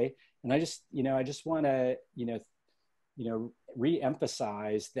today. And I just want to,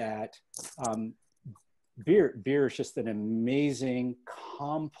 re-emphasize that beer is just an amazing,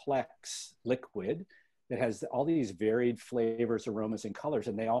 complex liquid that has all these varied flavors, aromas, and colors,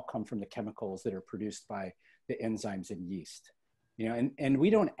 and they all come from the chemicals that are produced by the enzymes in yeast. You know, and we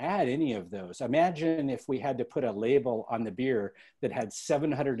don't add any of those. Imagine if we had to put a label on the beer that had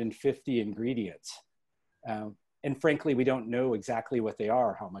 750 ingredients. And frankly, we don't know exactly what they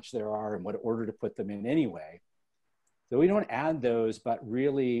are, how much there are, and what order to put them in anyway. So we don't add those, but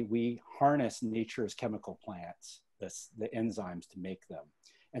really we harness nature's chemical plants, the enzymes to make them.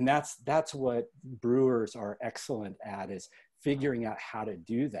 And that's what brewers are excellent at, is figuring out how to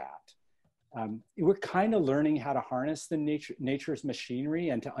do that. We're kind of learning how to harness the nature's machinery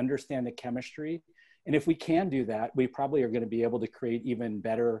and to understand the chemistry. And if we can do that, we probably are going to be able to create even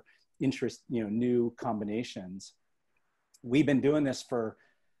better new combinations. We've been doing this for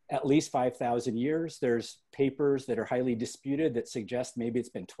at least 5,000 years. There's papers that are highly disputed that suggest maybe it's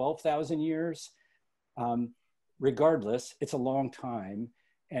been 12,000 years. Regardless, it's a long time.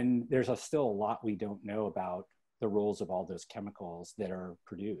 and there's still a lot we don't know about the roles of all those chemicals that are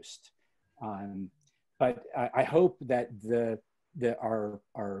produced. But I hope that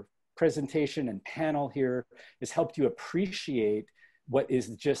our presentation and panel here has helped you appreciate what is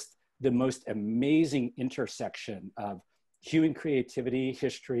just the most amazing intersection of human creativity,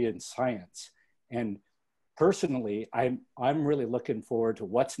 history, and science. And personally, I'm really looking forward to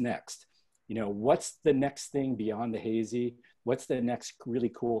what's next. You know, what's the next thing beyond the hazy? What's the next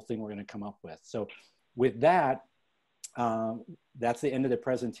really cool thing we're going to come up with? So with that, that's the end of the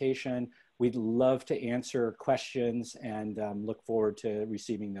presentation. We'd love to answer questions and look forward to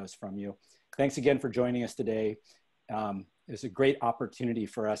receiving those from you. Thanks again for joining us today. It's a great opportunity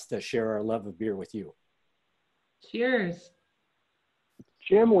for us to share our love of beer with you. Cheers.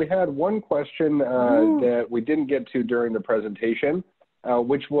 Jim, we had one question that we didn't get to during the presentation,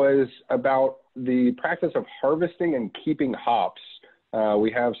 which was about the practice of harvesting and keeping hops.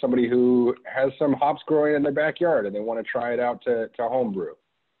 We have somebody who has some hops growing in their backyard and they want to try it out to homebrew.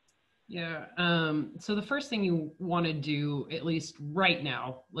 Yeah, so the first thing you want to do, at least right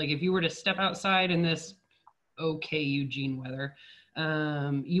now, like if you were to step outside in this okay Eugene weather,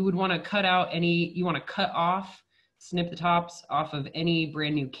 you would want to cut off, snip the tops off of any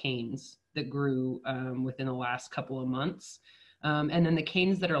brand new canes that grew within the last couple of months. And then the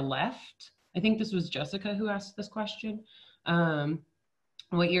canes that are left, I think this was Jessica who asked this question.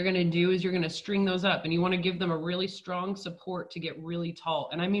 What you're going to do is you're going to string those up, and you want to give them a really strong support to get really tall.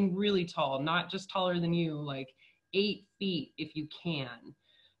 And I mean really tall, not just taller than you, like 8 feet if you can.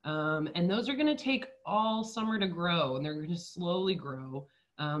 And those are going to take all summer to grow, and they're going to slowly grow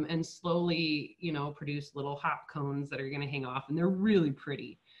and slowly, you know, produce little hop cones that are going to hang off, and they're really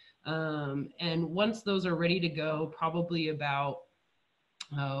pretty. And once those are ready to go, probably about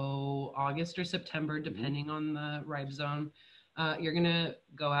August or September, depending on the ripe zone, you're gonna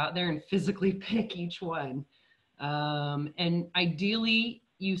go out there and physically pick each one. And ideally,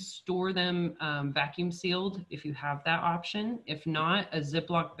 you store them vacuum sealed if you have that option. If not, a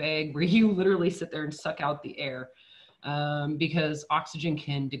Ziploc bag where you literally sit there and suck out the air because oxygen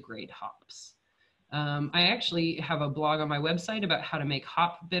can degrade hops. I actually have a blog on my website about how to make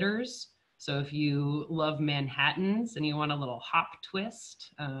hop bitters. So if you love Manhattans and you want a little hop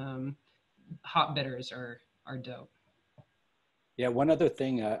twist, hop bitters are dope. Yeah, one other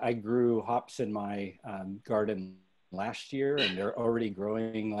thing, I grew hops in my garden last year, and they're already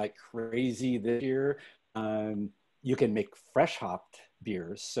growing like crazy this year. You can make fresh hopped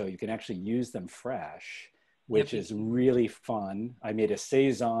beers, so you can actually use them fresh, which is really fun. I made a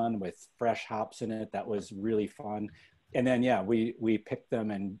Saison with fresh hops in it. That was really fun. And then, yeah, we picked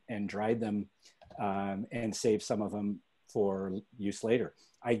them and dried them and saved some of them for use later.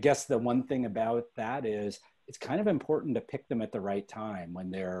 I guess the one thing about that is it's kind of important to pick them at the right time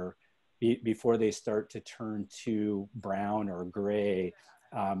when they're, before they start to turn to brown or gray,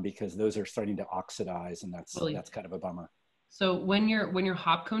 because those are starting to oxidize, and that's kind of a bummer. So when your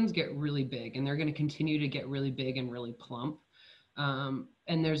hop cones get really big, and they're going to continue to get really big and really plump, and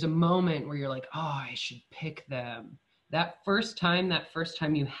there's a moment where you're like, oh, I should pick them. That first time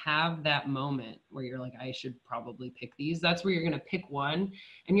you have that moment where you're like, I should probably pick these, that's where you're going to pick one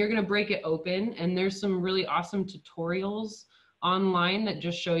and you're going to break it open. And there's some really awesome tutorials online that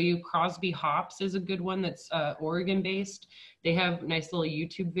just show you. Crosby Hops is a good one that's Oregon based. They have nice little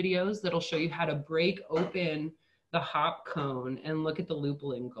YouTube videos that'll show you how to break open the hop cone and look at the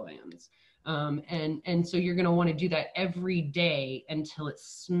lupulin glands. And so you're going to want to do that every day until it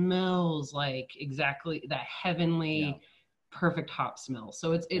smells like exactly that heavenly, perfect hop smell.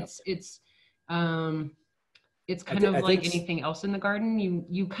 So it's kind of like anything else in the garden.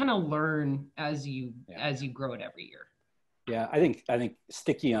 You kind of learn as you grow it every year. Yeah, I think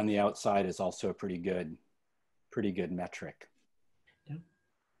sticky on the outside is also a pretty good metric. Yeah.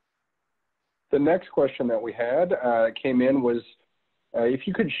 The next question that we had came in was, if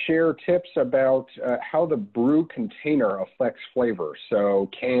you could share tips about how the brew container affects flavor. So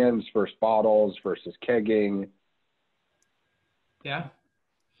cans versus bottles versus kegging. Yeah.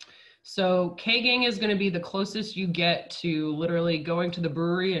 So kegging is going to be the closest you get to literally going to the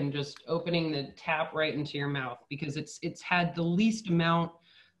brewery and just opening the tap right into your mouth, because it's had the least amount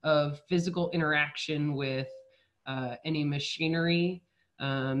of physical interaction with any machinery,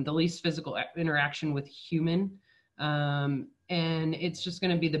 the least physical interaction with human. And it's just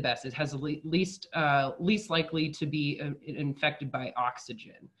going to be the best. It has the least likely to be infected by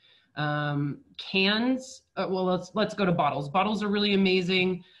oxygen. Cans, well, let's go to bottles. Bottles are really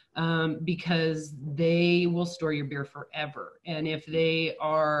amazing because they will store your beer forever. And if they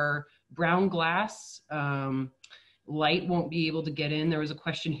are brown glass, light won't be able to get in. There was a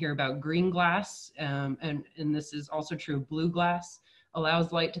question here about green glass, and this is also true of blue glass,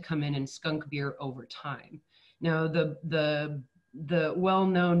 allows light to come in and skunk beer over time. Now, the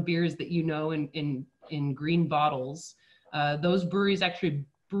well-known beers that you know in green bottles, those breweries actually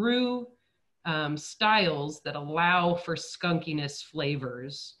brew styles that allow for skunkiness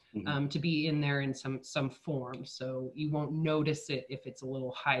flavors to be in there in some form. So you won't notice it if it's a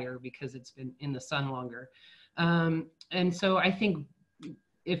little higher because it's been in the sun longer. And so I think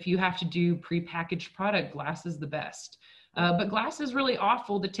if you have to do prepackaged product, glass is the best. But glass is really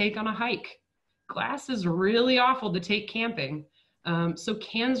awful to take on a hike. Glass is really awful to take camping. So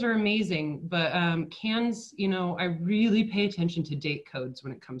cans are amazing, but cans, you know, I really pay attention to date codes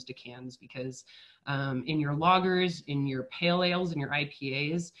when it comes to cans, because in your lagers, in your pale ales, in your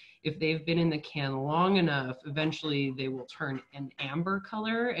IPAs, if they've been in the can long enough, eventually they will turn an amber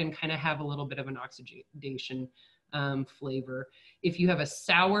color and kind of have a little bit of an oxidation flavor. If you have a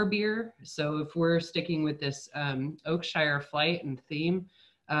sour beer, so if we're sticking with this Oakshire flight and theme,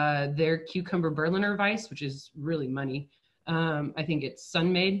 their cucumber Berliner Weiss, which is really money. I think it's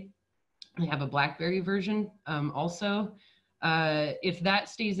Sun-Made. They have a blackberry version also. If that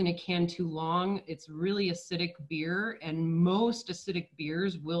stays in a can too long, it's really acidic beer, and most acidic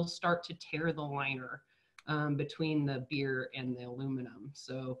beers will start to tear the liner between the beer and the aluminum.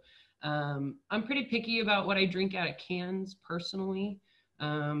 So I'm pretty picky about what I drink out of cans personally.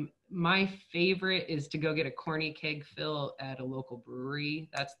 My favorite is to go get a corny keg fill at a local brewery.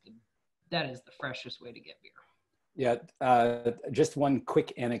 That is the freshest way to get beer. Yeah, just one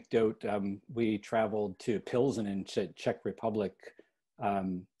quick anecdote. We traveled to Pilsen in Czech Republic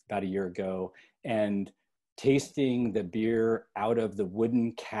about a year ago, and tasting the beer out of the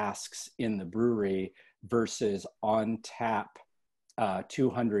wooden casks in the brewery versus on tap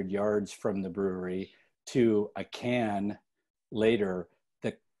 200 yards from the brewery to a can later,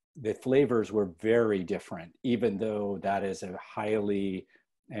 the flavors were very different, even though that is a highly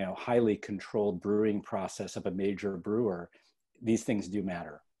controlled brewing process of a major brewer. These things do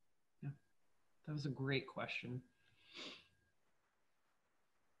matter. Yeah, that was a great question.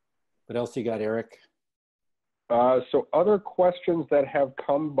 What else you got, Eric? So other questions that have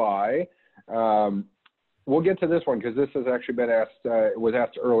come by, we'll get to this one because this has actually been asked, was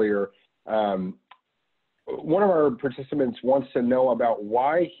asked earlier. One of our participants wants to know about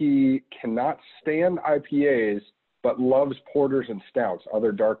why he cannot stand IPAs but loves porters and stouts,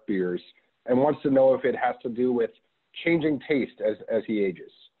 other dark beers, and wants to know if it has to do with changing taste as he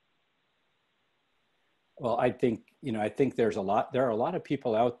ages. Well, I think there are a lot of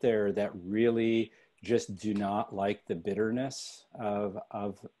people out there that really just do not like the bitterness of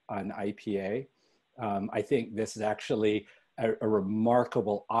an IPA. I think this is actually a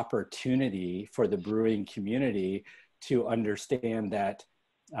remarkable opportunity for the brewing community to understand that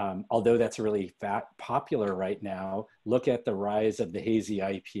although that's really popular right now, look at the rise of the hazy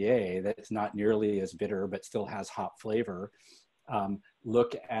IPA that's not nearly as bitter but still has hop flavor.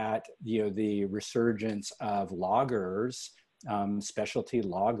 Look at the resurgence of lagers, specialty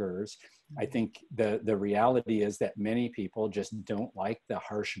lagers. I think the reality is that many people just don't like the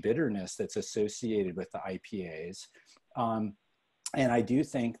harsh bitterness that's associated with the IPAs. And I do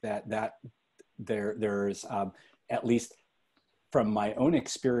think that there's at least from my own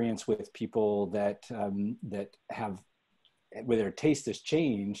experience with people that where their taste has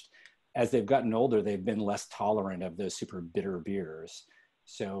changed, as they've gotten older, they've been less tolerant of those super bitter beers.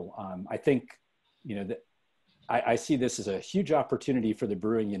 So I think, that I see this as a huge opportunity for the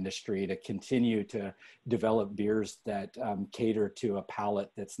brewing industry to continue to develop beers that cater to a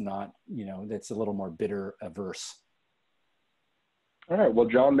palate that's not, that's a little more bitter averse. All right. Well,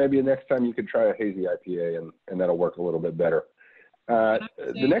 John, maybe next time you could try a hazy IPA and that'll work a little bit better. The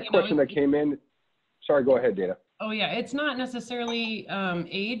next question that came in, sorry, go ahead, Dana. Oh yeah, it's not necessarily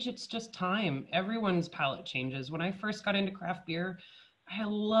age, it's just time. Everyone's palate changes. When I first got into craft beer, I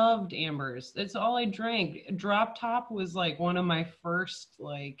loved ambers. That's all I drank. Drop Top was like one of my first,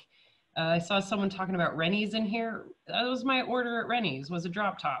 I saw someone talking about Rennie's in here. That was my order at Rennie's, was a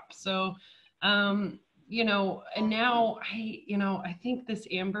Drop Top. So, and now I think this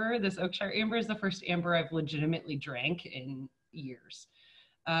amber, this Oakshire amber is the first amber I've legitimately drank in years,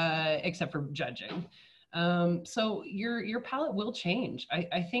 except for judging. So your palate will change.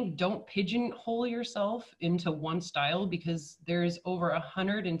 I think don't pigeonhole yourself into one style, because there's over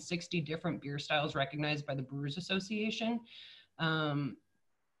 160 different beer styles recognized by the Brewers Association. And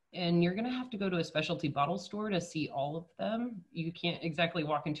you're going to have to go to a specialty bottle store to see all of them. You can't exactly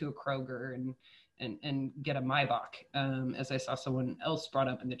walk into a Kroger and get a Maibach, as I saw someone else brought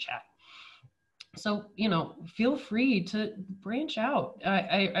up in the chat. So, you know, feel free to branch out.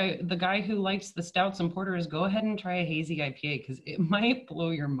 The guy who likes the stouts and porters, go ahead and try a hazy IPA because it might blow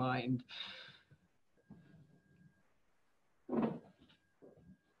your mind.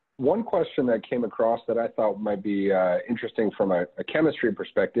 One question that came across that I thought might be interesting from a chemistry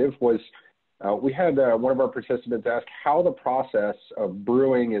perspective was we had one of our participants ask how the process of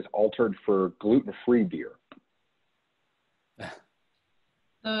brewing is altered for gluten-free beer.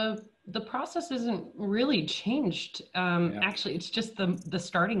 The process isn't really changed. Yeah. Actually, it's just the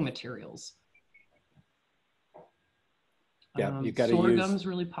starting materials. Yeah, you've got to sorghum's use.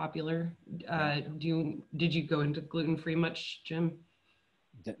 really popular. Did you go into gluten-free much, Jim?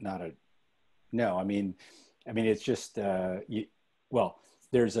 No. I mean, it's just well,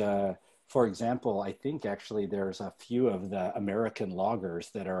 there's for example, I think actually there's a few of the American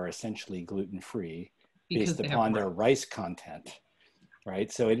lagers that are essentially gluten-free based upon their rice content.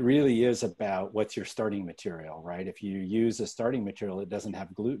 Right. So it really is about what's your starting material, right? If you use a starting material that doesn't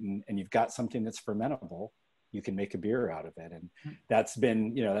have gluten and you've got something that's fermentable, you can make a beer out of it. And that's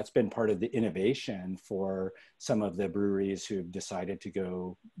been part of the innovation for some of the breweries who've decided to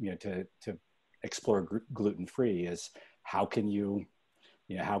go, to explore gluten-free is how can you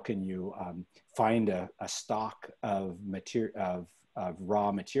find a stock of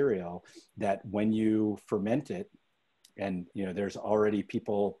raw material that when you ferment it, and there's already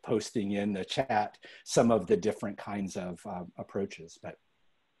people posting in the chat some of the different kinds of approaches, but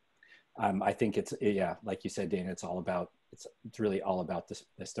I think it's, like you said, Dana, it's really all about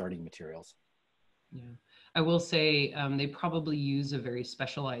the starting materials. Yeah, I will say they probably use a very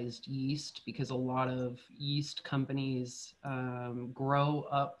specialized yeast because a lot of yeast companies grow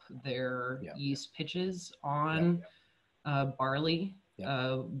up their yeast pitches on barley,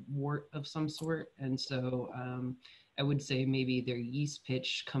 wort of some sort, and so I would say maybe their yeast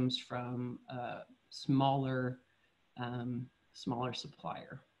pitch comes from a smaller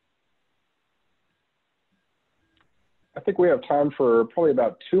supplier. I think we have time for probably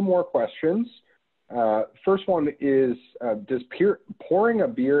about 2 more questions. First one is, does pouring a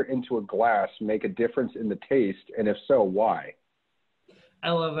beer into a glass make a difference in the taste? And if so, why?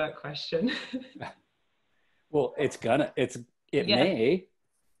 I love that question. Well, it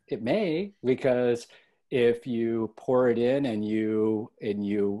may, because if you pour it in and you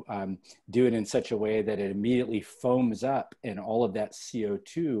do it in such a way that it immediately foams up and all of that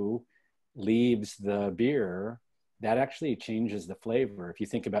CO2 leaves the beer, that actually changes the flavor. If you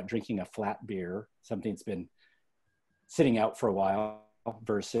think about drinking a flat beer, something that's been sitting out for a while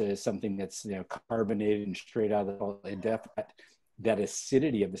versus something that's carbonated and straight out of the bottle, that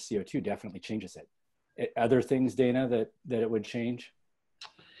acidity of the CO2 definitely changes it. Other things, Dana, that it would change?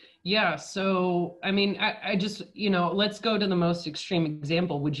 Yeah, so I mean, I just, let's go to the most extreme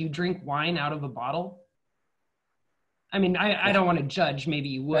example. Would you drink wine out of a bottle? I mean, I don't want to judge, maybe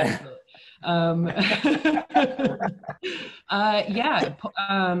you would, but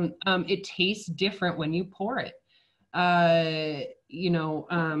it tastes different when you pour it. As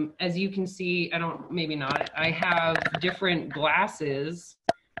you can see, maybe not, I have different glasses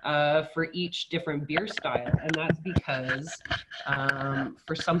for each different beer style. And that's because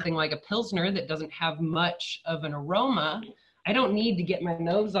for something like a Pilsner that doesn't have much of an aroma, I don't need to get my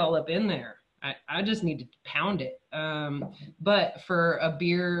nose all up in there. I just need to pound it. But for a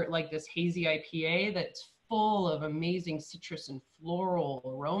beer like this hazy IPA that's full of amazing citrus and floral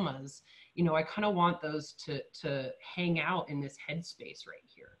aromas, I kind of want those to hang out in this headspace right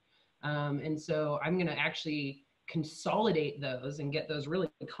here. And so I'm going to actually consolidate those and get those really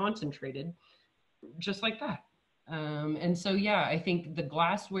concentrated just like that. And so, yeah, I think the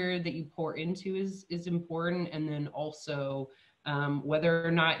glassware that you pour into is important. And then also whether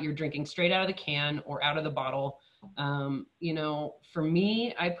or not you're drinking straight out of the can or out of the bottle. For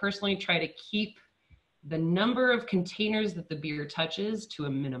me, I personally try to keep the number of containers that the beer touches to a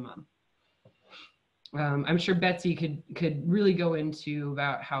minimum. I'm sure Betsy could really go into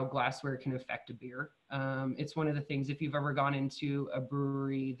about how glassware can affect a beer. It's one of the things, if you've ever gone into a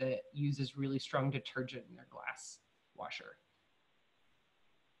brewery that uses really strong detergent in their glass washer.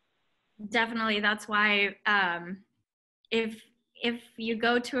 Definitely. That's why if you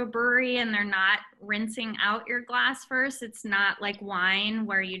go to a brewery and they're not rinsing out your glass first, it's not like wine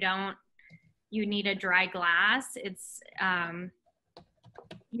where you need a dry glass. It's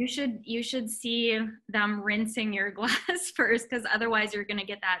you should see them rinsing your glass first, because otherwise you're going to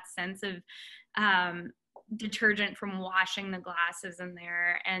get that sense of detergent from washing the glasses in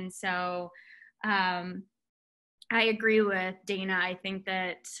there. And so I agree with Dana. I think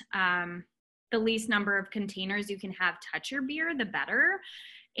that the least number of containers you can have touch your beer, the better.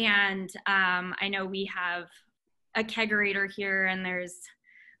 And I know we have a kegerator here, and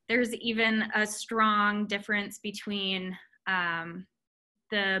there's even a strong difference between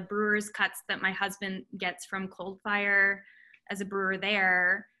the brewer's cuts that my husband gets from Cold Fire as a brewer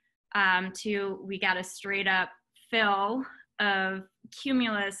there, to we got a straight up fill of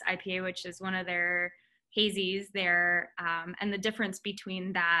Cumulus IPA, which is one of their hazies there. And the difference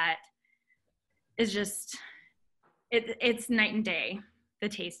between that is just, it's night and day, the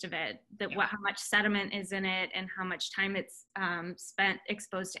taste of it, how much sediment is in it and how much time it's spent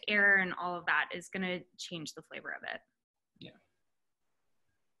exposed to air, and all of that is going to change the flavor of it. Yeah.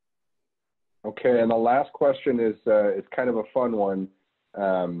 Okay, and the last question is kind of a fun one.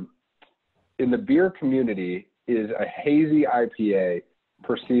 In the beer community, is a hazy IPA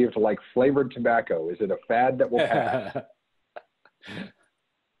perceived like flavored tobacco? Is it a fad that will pass?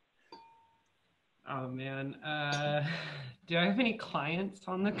 Oh man, do I have any clients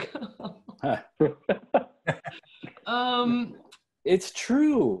on the call? It's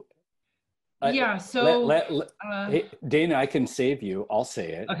true. Yeah, so hey, Dana, I can save you. I'll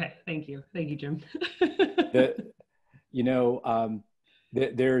say it. Okay, thank you, Jim.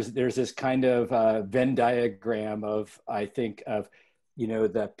 There's this kind of Venn diagram of, I think, of,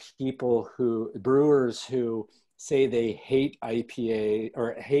 the brewers who say they hate IPA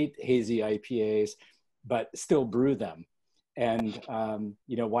or hate hazy IPAs, but still brew them. And,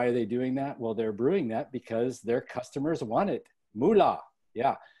 why are they doing that? Well, they're brewing that because their customers want it. Moolah.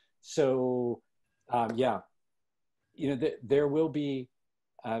 Yeah. So, there will be,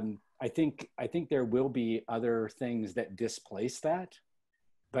 I think there will be other things that displace that,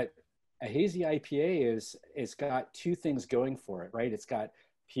 but a hazy IPA it's got two things going for it, right? It's got,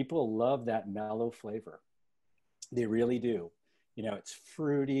 people love that mellow flavor. They really do. It's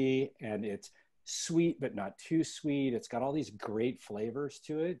fruity and it's sweet, but not too sweet. It's got all these great flavors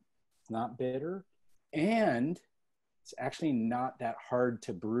to it. It's not bitter. And it's actually not that hard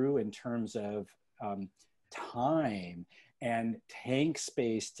to brew in terms of time and tank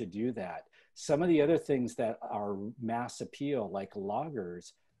space to do that. Some of the other things that are mass appeal, like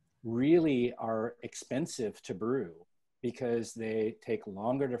lagers, really are expensive to brew because they take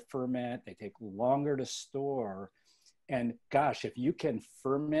longer to ferment, they take longer to store. And gosh, if you can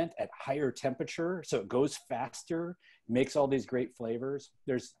ferment at higher temperature, so it goes faster, makes all these great flavors,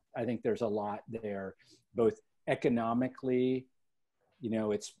 I think there's a lot there, both economically,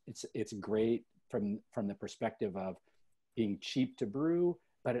 it's great from the perspective of being cheap to brew,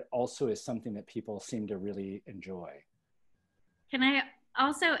 but it also is something that people seem to really enjoy. Can I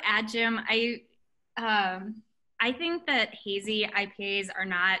also add, Jim, I think that hazy IPAs are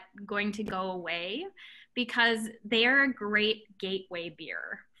not going to go away because they are a great gateway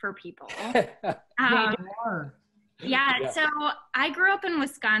beer for people. They are. Yeah, so I grew up in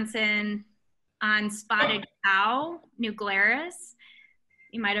Wisconsin on Spotted Cow, New Glarus.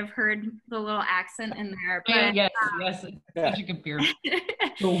 You might have heard the little accent in there. But, yes, such a good beer.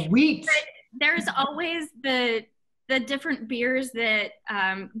 The wheat. There's always the different beers that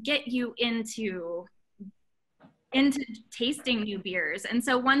get you into tasting new beers. And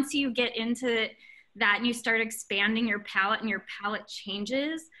so once you get into that and you start expanding your palate and your palate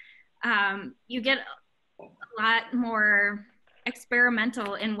changes, you get a lot more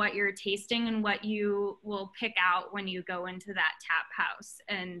experimental in what you're tasting and what you will pick out when you go into that tap house.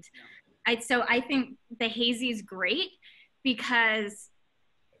 And so I think the hazy is great because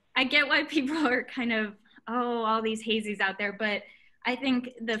I get why people are kind of, all these hazies out there, but I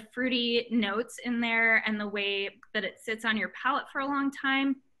think the fruity notes in there and the way that it sits on your palate for a long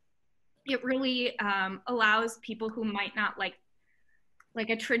time, it really allows people who might not like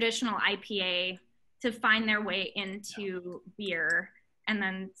a traditional IPA to find their way into beer and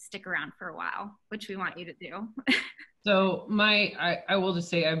then stick around for a while, which we want you to do. So I will just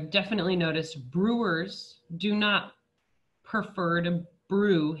say, I've definitely noticed brewers do not prefer to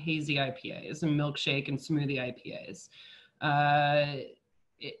brew hazy IPAs and milkshake and smoothie IPAs.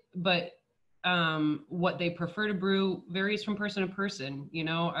 But what they prefer to brew varies from person to person.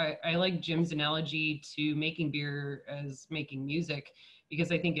 I like Jim's analogy to making beer as making music,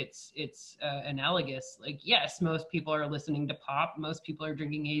 because I think it's analogous. Like, yes, most people are listening to pop, most people are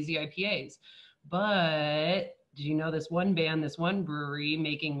drinking hazy IPAs, but did you know this one band, this one brewery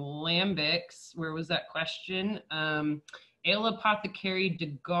making lambics? Where was that question? Ale Apothecary,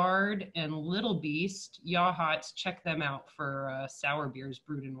 DeGard, and Little Beast, Yahots, check them out for sour beers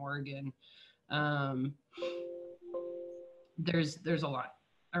brewed in Oregon. There's a lot.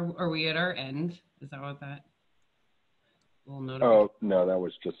 Are we at our end? Is that what that? Oh no, that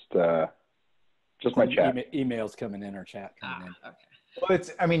was just my chat. Emails coming in or chat coming in. Okay. Well,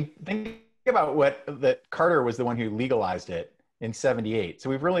 I mean, think about that Carter was the one who legalized it in 78. So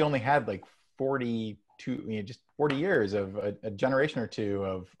we've really only had like 42, just 40 years of a generation or two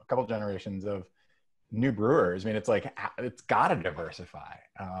of a couple of generations of new brewers. I mean, it's like, it's got to diversify.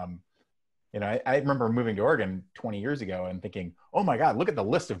 I remember moving to Oregon 20 years ago and thinking, oh my God, look at the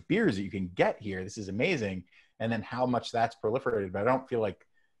list of beers that you can get here. This is amazing. And then how much that's proliferated, but I don't feel like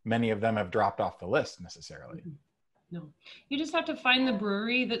many of them have dropped off the list necessarily. No, you just have to find the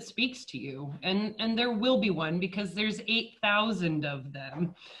brewery that speaks to you, and there will be one because there's 8,000 of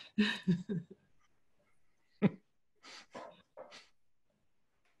them.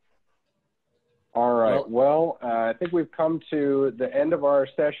 All right. Well, I think we've come to the end of our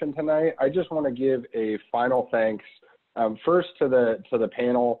session tonight. I just want to give a final thanks first to the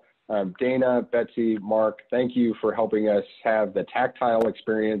panel. Dana, Betsy, Mark, thank you for helping us have the tactile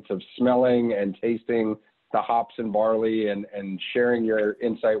experience of smelling and tasting the hops and barley and sharing your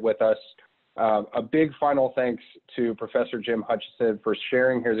insight with us. A big final thanks to Professor Jim Hutchison for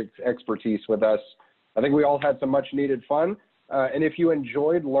sharing his expertise with us. I think we all had some much needed fun. And if you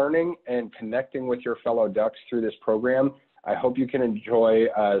enjoyed learning and connecting with your fellow Ducks through this program, I hope you can enjoy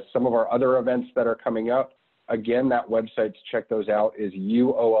some of our other events that are coming up. Again, that website to check those out is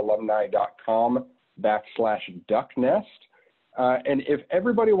uoalumni.com/ducknest. And if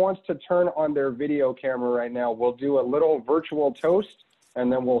everybody wants to turn on their video camera right now, we'll do a little virtual toast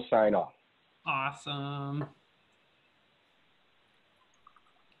and then we'll sign off. Awesome.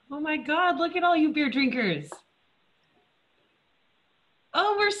 Oh my God, look at all you beer drinkers.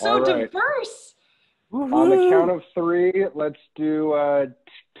 Oh, we're so diverse. On the count of 3, let's do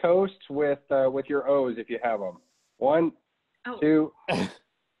toast with your O's if you have them. 1, 2,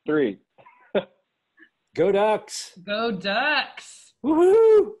 3. Go Ducks. Go Ducks.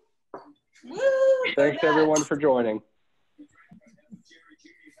 Woohoo. Woo. Thanks everyone for joining.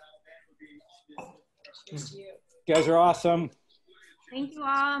 You guys are awesome. Thank you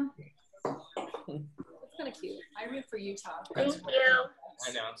all. That's kind of cute. I root for Utah. Thank you.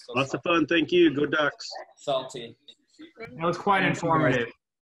 I know. I'm so Lots of fun. Thank you. Go Ducks. salty. That was quite informative.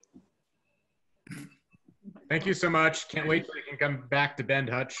 Thank you so much. Can't wait till you can come back to Bend,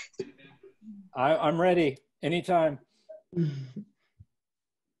 Hutch. I'm ready. Anytime.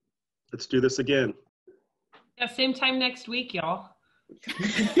 Let's do this again. Yeah, same time next week, y'all.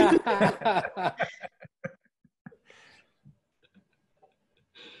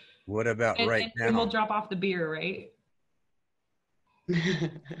 What about right now? And we'll drop off the beer, right?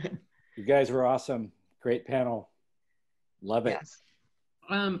 You guys were awesome. Great panel. Love it. Yes.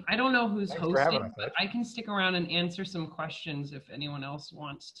 I don't know who's Thanks for having hosting, us, but I can stick around and answer some questions if anyone else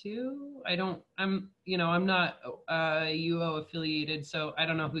wants to. I'm not UO affiliated, so I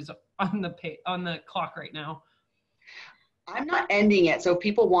don't know who's on the clock right now. I'm not ending it, so if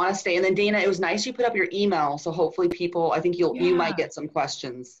people want to stay. And then Dana, it was nice you put up your email, so hopefully people, I think you might get some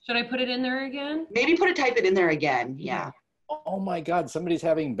questions. Should I put it in there again? Maybe type it in there again. Yeah. Oh my God, somebody's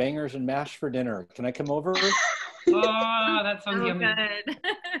having bangers and mash for dinner. Can I come over? Oh, that sounds yummy. Good.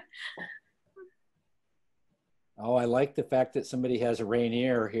 Oh, I like the fact that somebody has a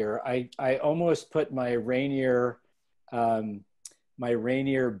Rainier here. I almost put my Rainier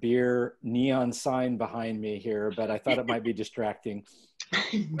beer neon sign behind me here, but I thought it might be distracting.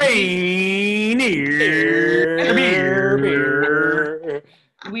 Rainier beer.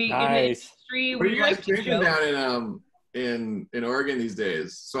 Nice. What are you guys drinking down in Oregon these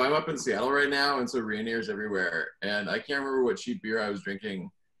days? So I'm up in Seattle right now, and so Rainier's everywhere. And I can't remember what cheap beer I was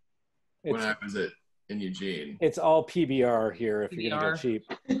drinking when I was in Eugene. It's all PBR here if you're gonna go cheap.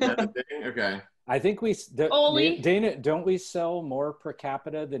 Okay. I think Oli? Dana, don't we sell more per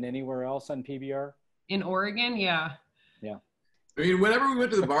capita than anywhere else on PBR? In Oregon, yeah. Yeah. I mean, whenever we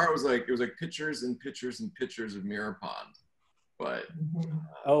went to the bar, it was like pitchers and pitchers and pitchers of Mirror Pond. But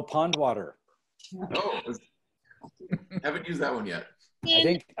oh, pond water. Oh, haven't used that one yet.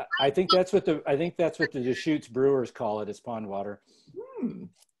 I think that's what the Deschutes Brewers call it, is pond water.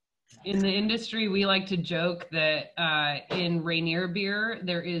 In the industry, we like to joke that in Rainier beer,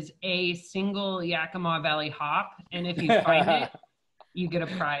 there is a single Yakima Valley hop, and if you find it, you get a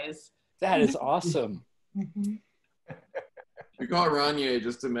prize. That is awesome. We call it Rainier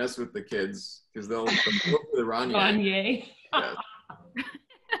just to mess with the kids, because they'll go for the Rainier. Rainier.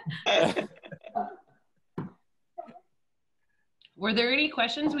 Yes. Were there any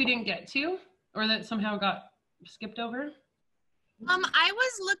questions we didn't get to, or that somehow got skipped over? I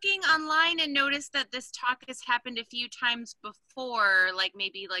was looking online and noticed that this talk has happened a few times before, like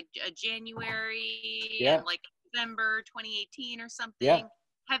maybe like January and like December 2018 or something. Yeah.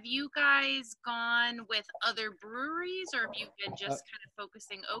 have you guys gone with other breweries, or have you been just kind of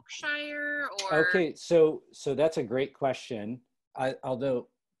focusing Oakshire? Or Okay, so that's a great question. Although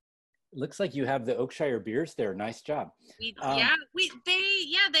it looks like you have the Oakshire beers there. Nice job. They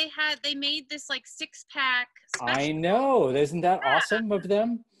made this like 6-pack special. I know, isn't that awesome of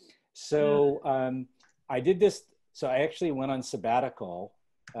them? So I did this. So I actually went on sabbatical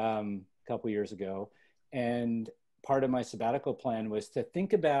a couple years ago, and part of my sabbatical plan was to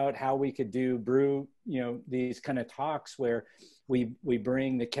think about how we could do these kind of talks where we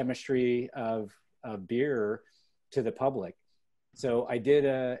bring the chemistry of beer to the public. So I did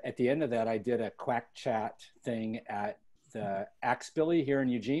at the end of that, I did a quack chat thing at the Axbilly here in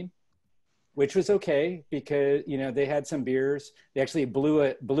Eugene, which was okay because, they had some beers. They actually blew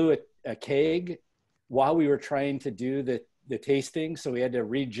a keg while we were trying to do the tasting. So we had to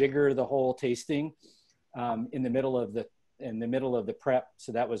rejigger the whole tasting in the middle of the prep.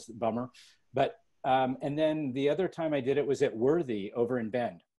 So that was a bummer. But, and then the other time I did it was at Worthy over in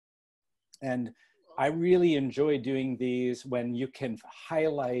Bend. And I really enjoy doing these when you can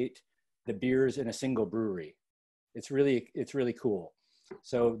highlight the beers in a single brewery. It's really cool.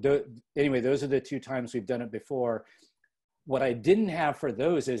 So anyway, those are the 2 times we've done it before. What I didn't have for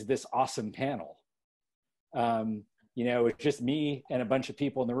those is this awesome panel. It's just me and a bunch of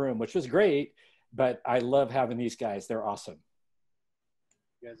people in the room, which was great, but I love having these guys. They're awesome.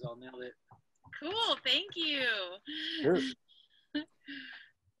 You guys all nailed it. Cool, thank you. Sure.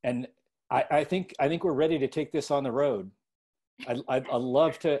 And I think we're ready to take this on the road. I'd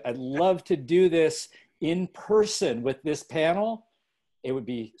love to do this in person with this panel. It would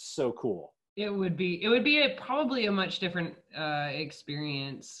be so cool. It would be probably a much different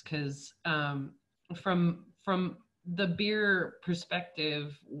experience because from the beer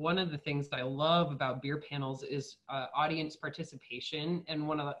perspective, one of the things that I love about beer panels is audience participation.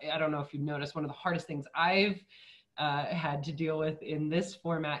 And I don't know if you've noticed, one of the hardest things I've had to deal with in this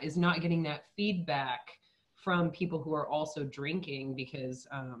format is not getting that feedback from people who are also drinking because,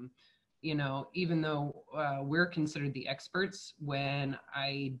 even though we're considered the experts, when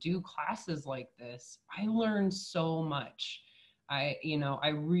I do classes like this, I learn so much. I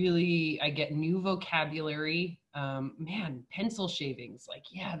get new vocabulary. Pencil shavings, like,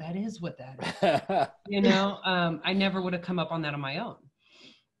 yeah, that is what that is. I never would have come up on that on my own.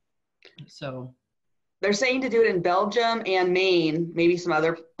 So they're saying to do it in Belgium and Maine, maybe some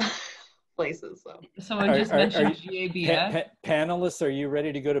other places. So someone just mentioned GABF. Panelists, are you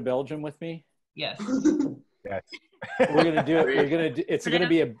ready to go to Belgium with me? Yes. Yes. We're gonna do it. It's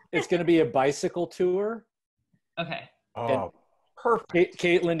gonna be a bicycle tour. Okay. Oh, perfect.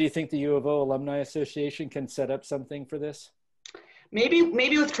 Caitlin, do you think the U of O Alumni Association can set up something for this? Maybe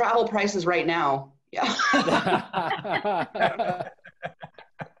with travel prices right now. Yeah.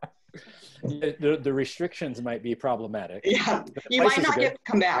 The restrictions might be problematic. Yeah, you might not get to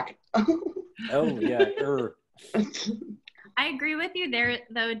come back. Oh yeah. I agree with you there,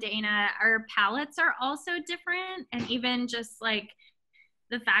 though, Dana. Our palates are also different, and even just like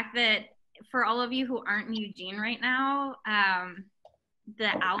the fact that for all of you who aren't in Eugene right now, the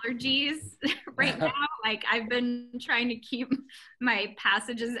allergies right now, like I've been trying to keep my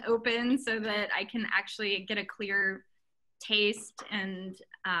passages open so that I can actually get a clear taste and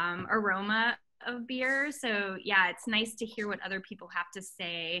aroma of beer. So yeah, it's nice to hear what other people have to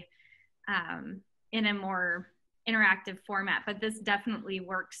say in a more interactive format, but this definitely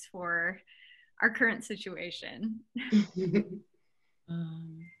works for our current situation.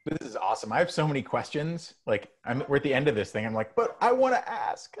 This is awesome. I have so many questions. Like we're at the end of this thing. I'm like, but I want to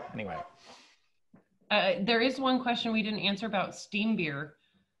ask. Anyway. There is one question we didn't answer about steam beer.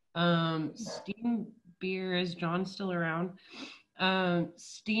 Steam beer, is John still around?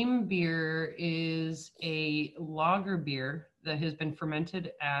 Steam beer is a lager beer that has been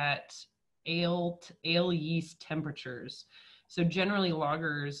fermented at ale yeast temperatures. So generally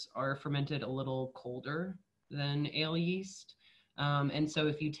lagers are fermented a little colder than ale yeast. And so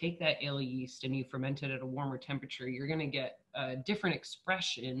if you take that ale yeast and you ferment it at a warmer temperature, you're going to get a different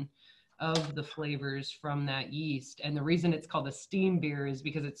expression of the flavors from that yeast. And the reason it's called a steam beer is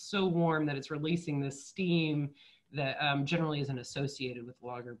because it's so warm that it's releasing this steam that generally isn't associated with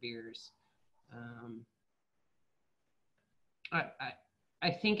lager beers. I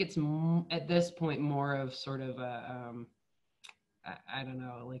think it's at this point more of sort of a, I don't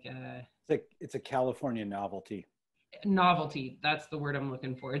know, like it's a California novelty. Novelty, that's the word I'm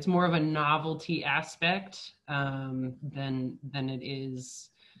looking for. It's more of a novelty aspect than it is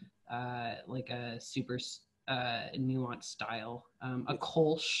like a super nuanced style. A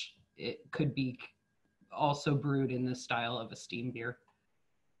Kolsch, it could be also brewed in the style of a steam beer.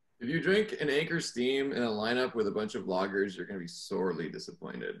 If you drink an Anchor Steam in a lineup with a bunch of lagers, you're going to be sorely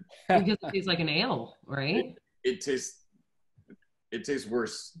disappointed. Because it tastes like an ale, right? It tastes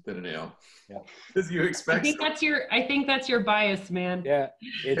worse than an ale. Yeah. Because you expect. I think that's your bias, man. Yeah,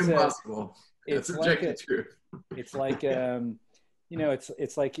 it's impossible. That's objective truth. It's like you know,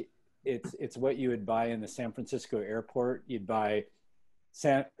 it's what you would buy in the San Francisco airport. You'd buy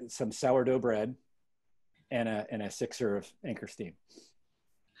some sourdough bread and a sixer of Anchor Steam.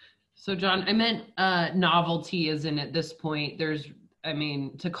 So John, I meant novelty isn't at this point.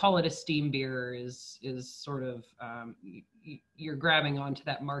 To call it a steam beer is sort of, you're grabbing onto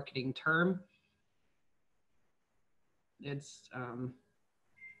that marketing term. It's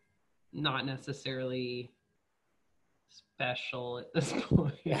not necessarily special at this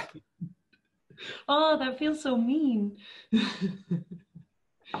point. Yeah. Oh, that feels so mean.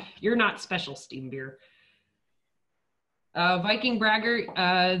 You're not special steam beer. Viking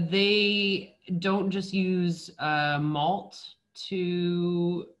Braggart, they don't just use malt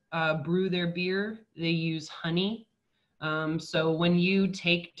to brew their beer. They use honey. So when you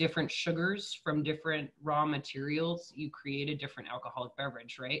take different sugars from different raw materials, you create a different alcoholic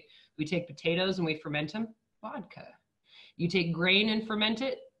beverage, right? We take potatoes and we ferment them, vodka. You take grain and ferment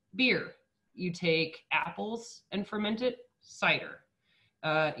it, beer. You take apples and ferment it, cider.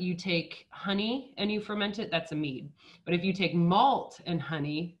 You take honey and you ferment it, that's a mead. But if you take malt and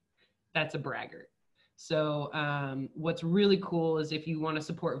honey, that's a braggart. So what's really cool is if you want to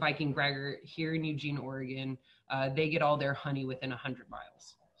support Viking Braggart here in Eugene, Oregon, they get all their honey within 100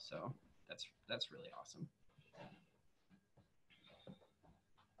 miles. So that's really awesome.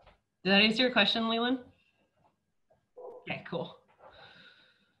 Did that answer your question, Leland? Okay, cool.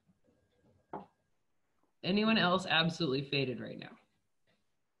 Anyone else absolutely faded right now?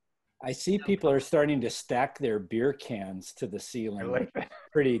 I see people are starting to stack their beer cans to the ceiling. I like that.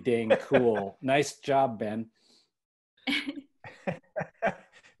 Pretty dang cool. Nice job, Ben.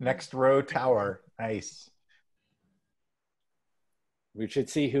 Next row tower. Nice. We should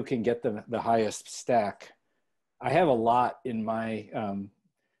see who can get the highest stack. I have a lot in my,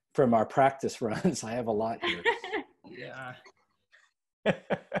 from our practice runs, I have a lot here. Yeah.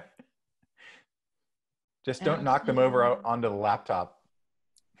 Just don't knock them over onto the laptop.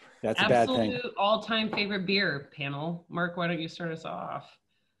 That's a bad thing. Absolute all-time favorite beer panel. Mark, why don't you start us off?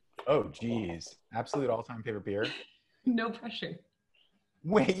 Oh, geez. Absolute all-time favorite beer? No pressure.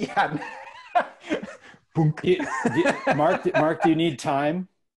 Wait, yeah. Mark, do you need time?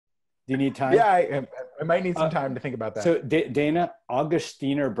 Do you need time? Yeah, I might need some time to think about that. So Dana,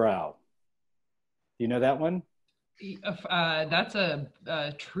 Augustiner Brau. Do you know that one? That's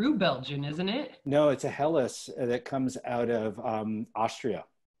a true Belgian, isn't it? No, it's a Helles that comes out of Austria.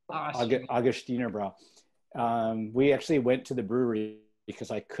 Augustiner Brau. We actually went to the brewery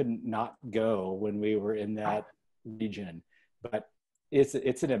because I couldn't not go when we were in that region. But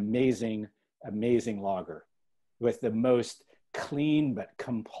it's an amazing lager with the most clean but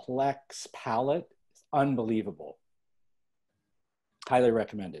complex palate. It's unbelievable. Highly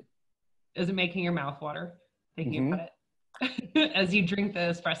recommended. Is it making your mouth water thinking about it as you drink the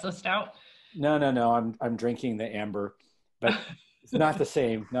espresso stout? No. I'm drinking the amber, but it's not the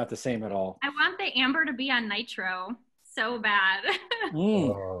same. Not the same at all. I want the amber to be on nitro so bad.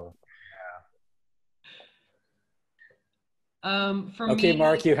 Oh, yeah. Okay,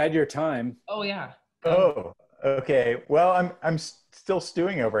 Mark, you had your time. Oh yeah. Oh, okay. Well, I'm still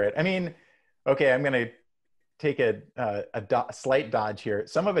stewing over it. I mean, okay, I'm gonna take a slight dodge here.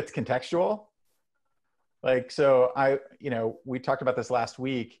 Some of it's contextual. Like, so we talked about this last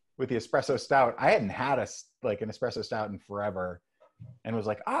week with the espresso stout. I hadn't had an espresso stout in forever and was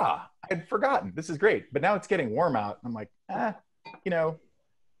like, I'd forgotten. This is great. But now it's getting warm out. I'm like,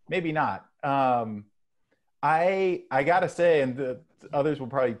 maybe not. I gotta say, and the others will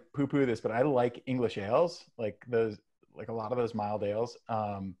probably poo-poo this, but I like English ales. Like a lot of those mild ales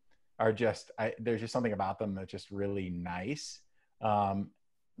are just, there's just something about them that's just really nice. I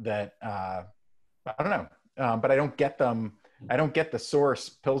don't know, but I don't get them. I don't get the source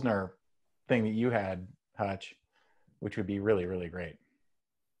Pilsner thing that you had, Hutch, which would be really, really great.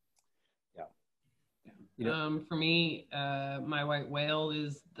 Yeah. For me, my white whale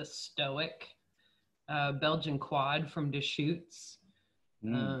is the Stoic Belgian quad from Deschutes.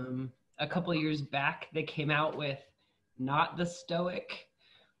 A couple of years back, they came out with not the Stoic,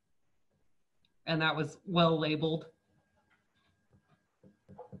 and that was well labeled.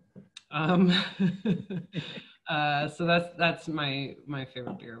 So that's my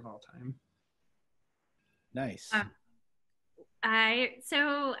favorite beer of all time. Nice. I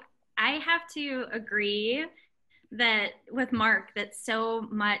have to agree. that with Mark, that so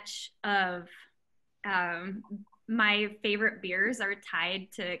much of my favorite beers are tied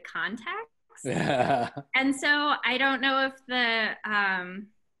to context. And so I don't know if the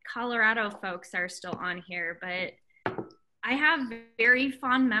Colorado folks are still on here, but I have very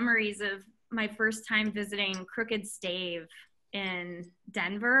fond memories of my first time visiting Crooked Stave in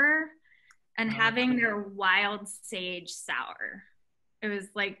Denver and having their wild sage sour. It was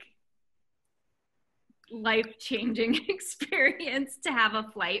like life-changing experience to have a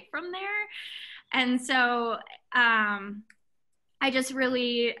flight from there. And so I just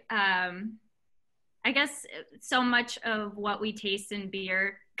really, I guess so much of what we taste in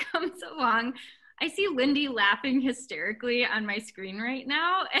beer comes along. I see Lindy laughing hysterically on my screen right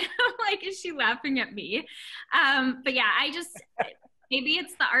now. And I'm like, is she laughing at me? But yeah, maybe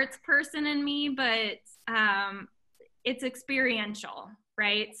it's the arts person in me, but it's experiential,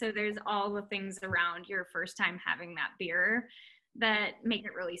 right? So there's all the things around your first time having that beer that make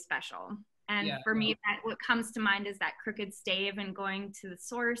it really special. And for me, what comes to mind is that Crooked Stave and going to the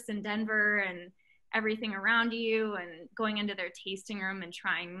Source in Denver and everything around you and going into their tasting room and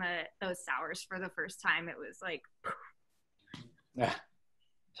trying those sours for the first time. It was like,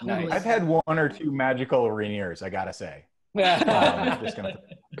 nice. I've had one or two magical Rainiers, I gotta say. Just gonna...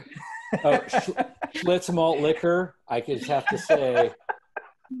 Schlitz malt liquor, I just have to say.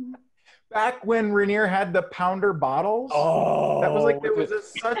 Back when Rainier had the pounder bottles, that was like, there was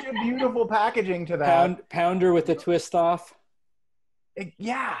such a beautiful packaging to that. Pounder with the twist off.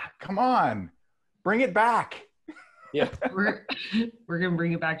 Yeah, come on, bring it back. Yeah, we're gonna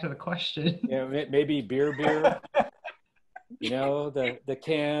bring it back to the question. Yeah, maybe beer. You know, the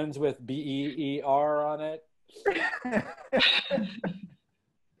cans with BEER on it.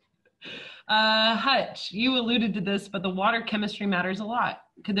 Hutch, you alluded to this, but the water chemistry matters a lot.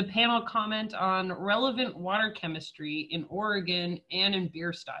 Could the panel comment on relevant water chemistry in Oregon and in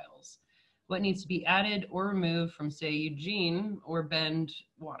beer styles? What needs to be added or removed from, say, Eugene or Bend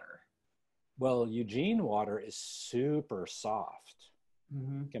water? Well, Eugene water is super soft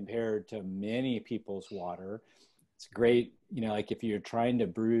compared to many people's water. It's great, you know, like if you're trying to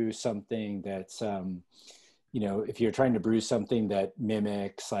brew something that's, you know, if you're trying to brew something that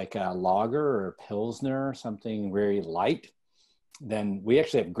mimics like a lager or a pilsner, something very light, then we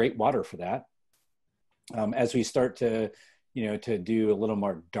actually have great water for that. As we start to, you know, to do a little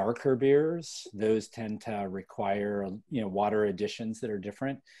more darker beers, those tend to require, you know, water additions that are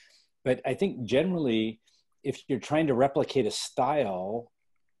different. But I think generally, if you're trying to replicate a style,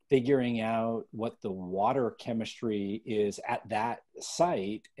 figuring out what the water chemistry is at that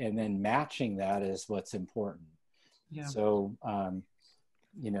site and then matching that is what's important. Yeah. So,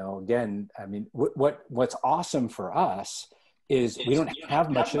 you know, again, I mean, what's awesome for us is we don't have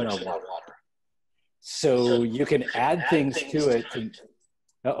much in our water. So you can add things to it.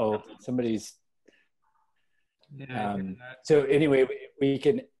 Somebody's. So anyway, we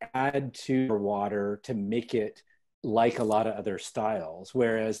can add to our water to make it like a lot of other styles,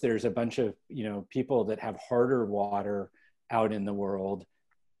 whereas there's a bunch of, you know, people that have harder water out in the world.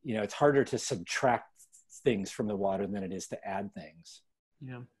 You know, it's harder to subtract things from the water than it is to add things.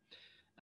 Yeah.